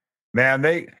 Man,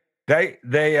 they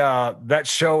that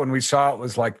show when we saw it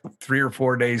was like 3 or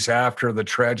 4 days after the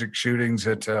tragic shootings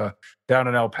at down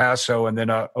in El Paso and then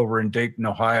over in Dayton,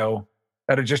 Ohio.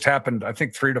 That had just happened, I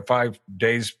think, 3 to 5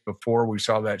 days before we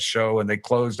saw that show, and they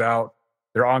closed out.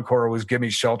 Their encore was "Gimme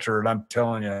Shelter," and I'm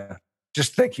telling you,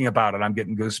 just thinking about it, I'm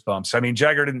getting goosebumps. I mean,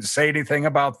 Jagger didn't say anything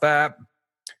about that,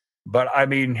 but I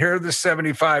mean, here the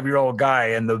 75-year-old guy,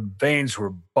 and the veins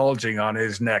were bulging on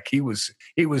his neck. He was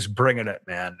bringing it,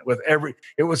 man.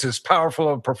 It was as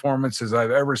powerful a performance as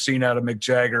I've ever seen out of Mick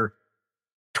Jagger.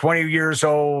 20 years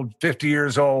old, 50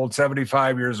 years old,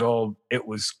 75 years old. It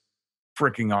was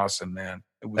freaking awesome, man.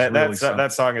 It was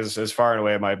that song is far and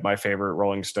away my favorite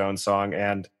Rolling Stones song,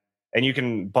 and you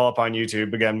can pull up on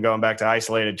YouTube again, going back to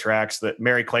isolated tracks, that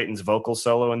Mary Clayton's vocal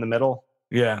solo in the middle,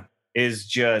 is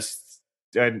just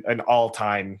an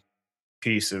all-time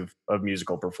piece of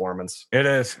musical performance. It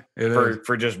is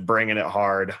for just bringing it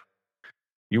hard.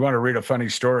 You want to read a funny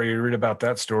story? You read about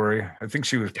that story. I think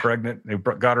she was pregnant. They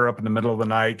got her up in the middle of the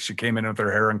night. She came in with her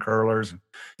hair in curlers.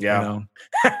 Yeah.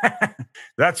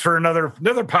 That's for another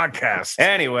podcast.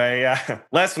 Anyway,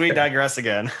 lest we digress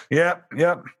again. Yep.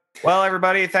 Well,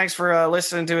 everybody, thanks for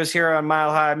listening to us here on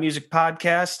Mile High Music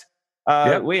Podcast.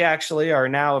 We actually are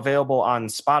now available on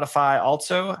Spotify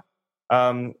also.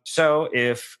 So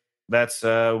if that's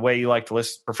a way you like to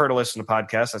prefer to listen to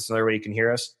podcasts, that's another way you can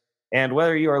hear us. And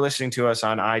whether you are listening to us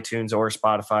on iTunes or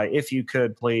Spotify, if you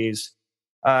could please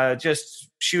just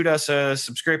shoot us a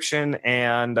subscription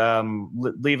and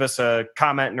leave us a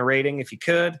comment and a rating if you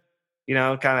could.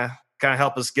 Kind of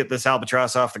help us get this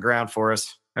albatross off the ground for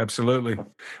us. Absolutely.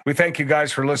 We thank you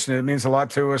guys for listening. It means a lot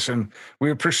to us. And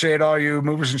we appreciate all you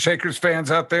Movers and Shakers fans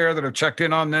out there that have checked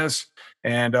in on this.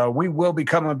 And we will be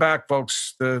coming back,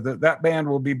 folks. That band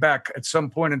will be back at some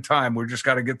point in time. We've just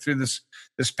got to get through this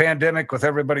pandemic with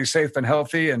everybody safe and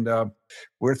healthy. And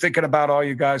we're thinking about all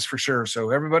you guys for sure. So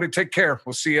everybody take care.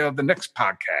 We'll see you on the next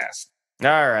podcast.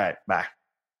 All right. Bye.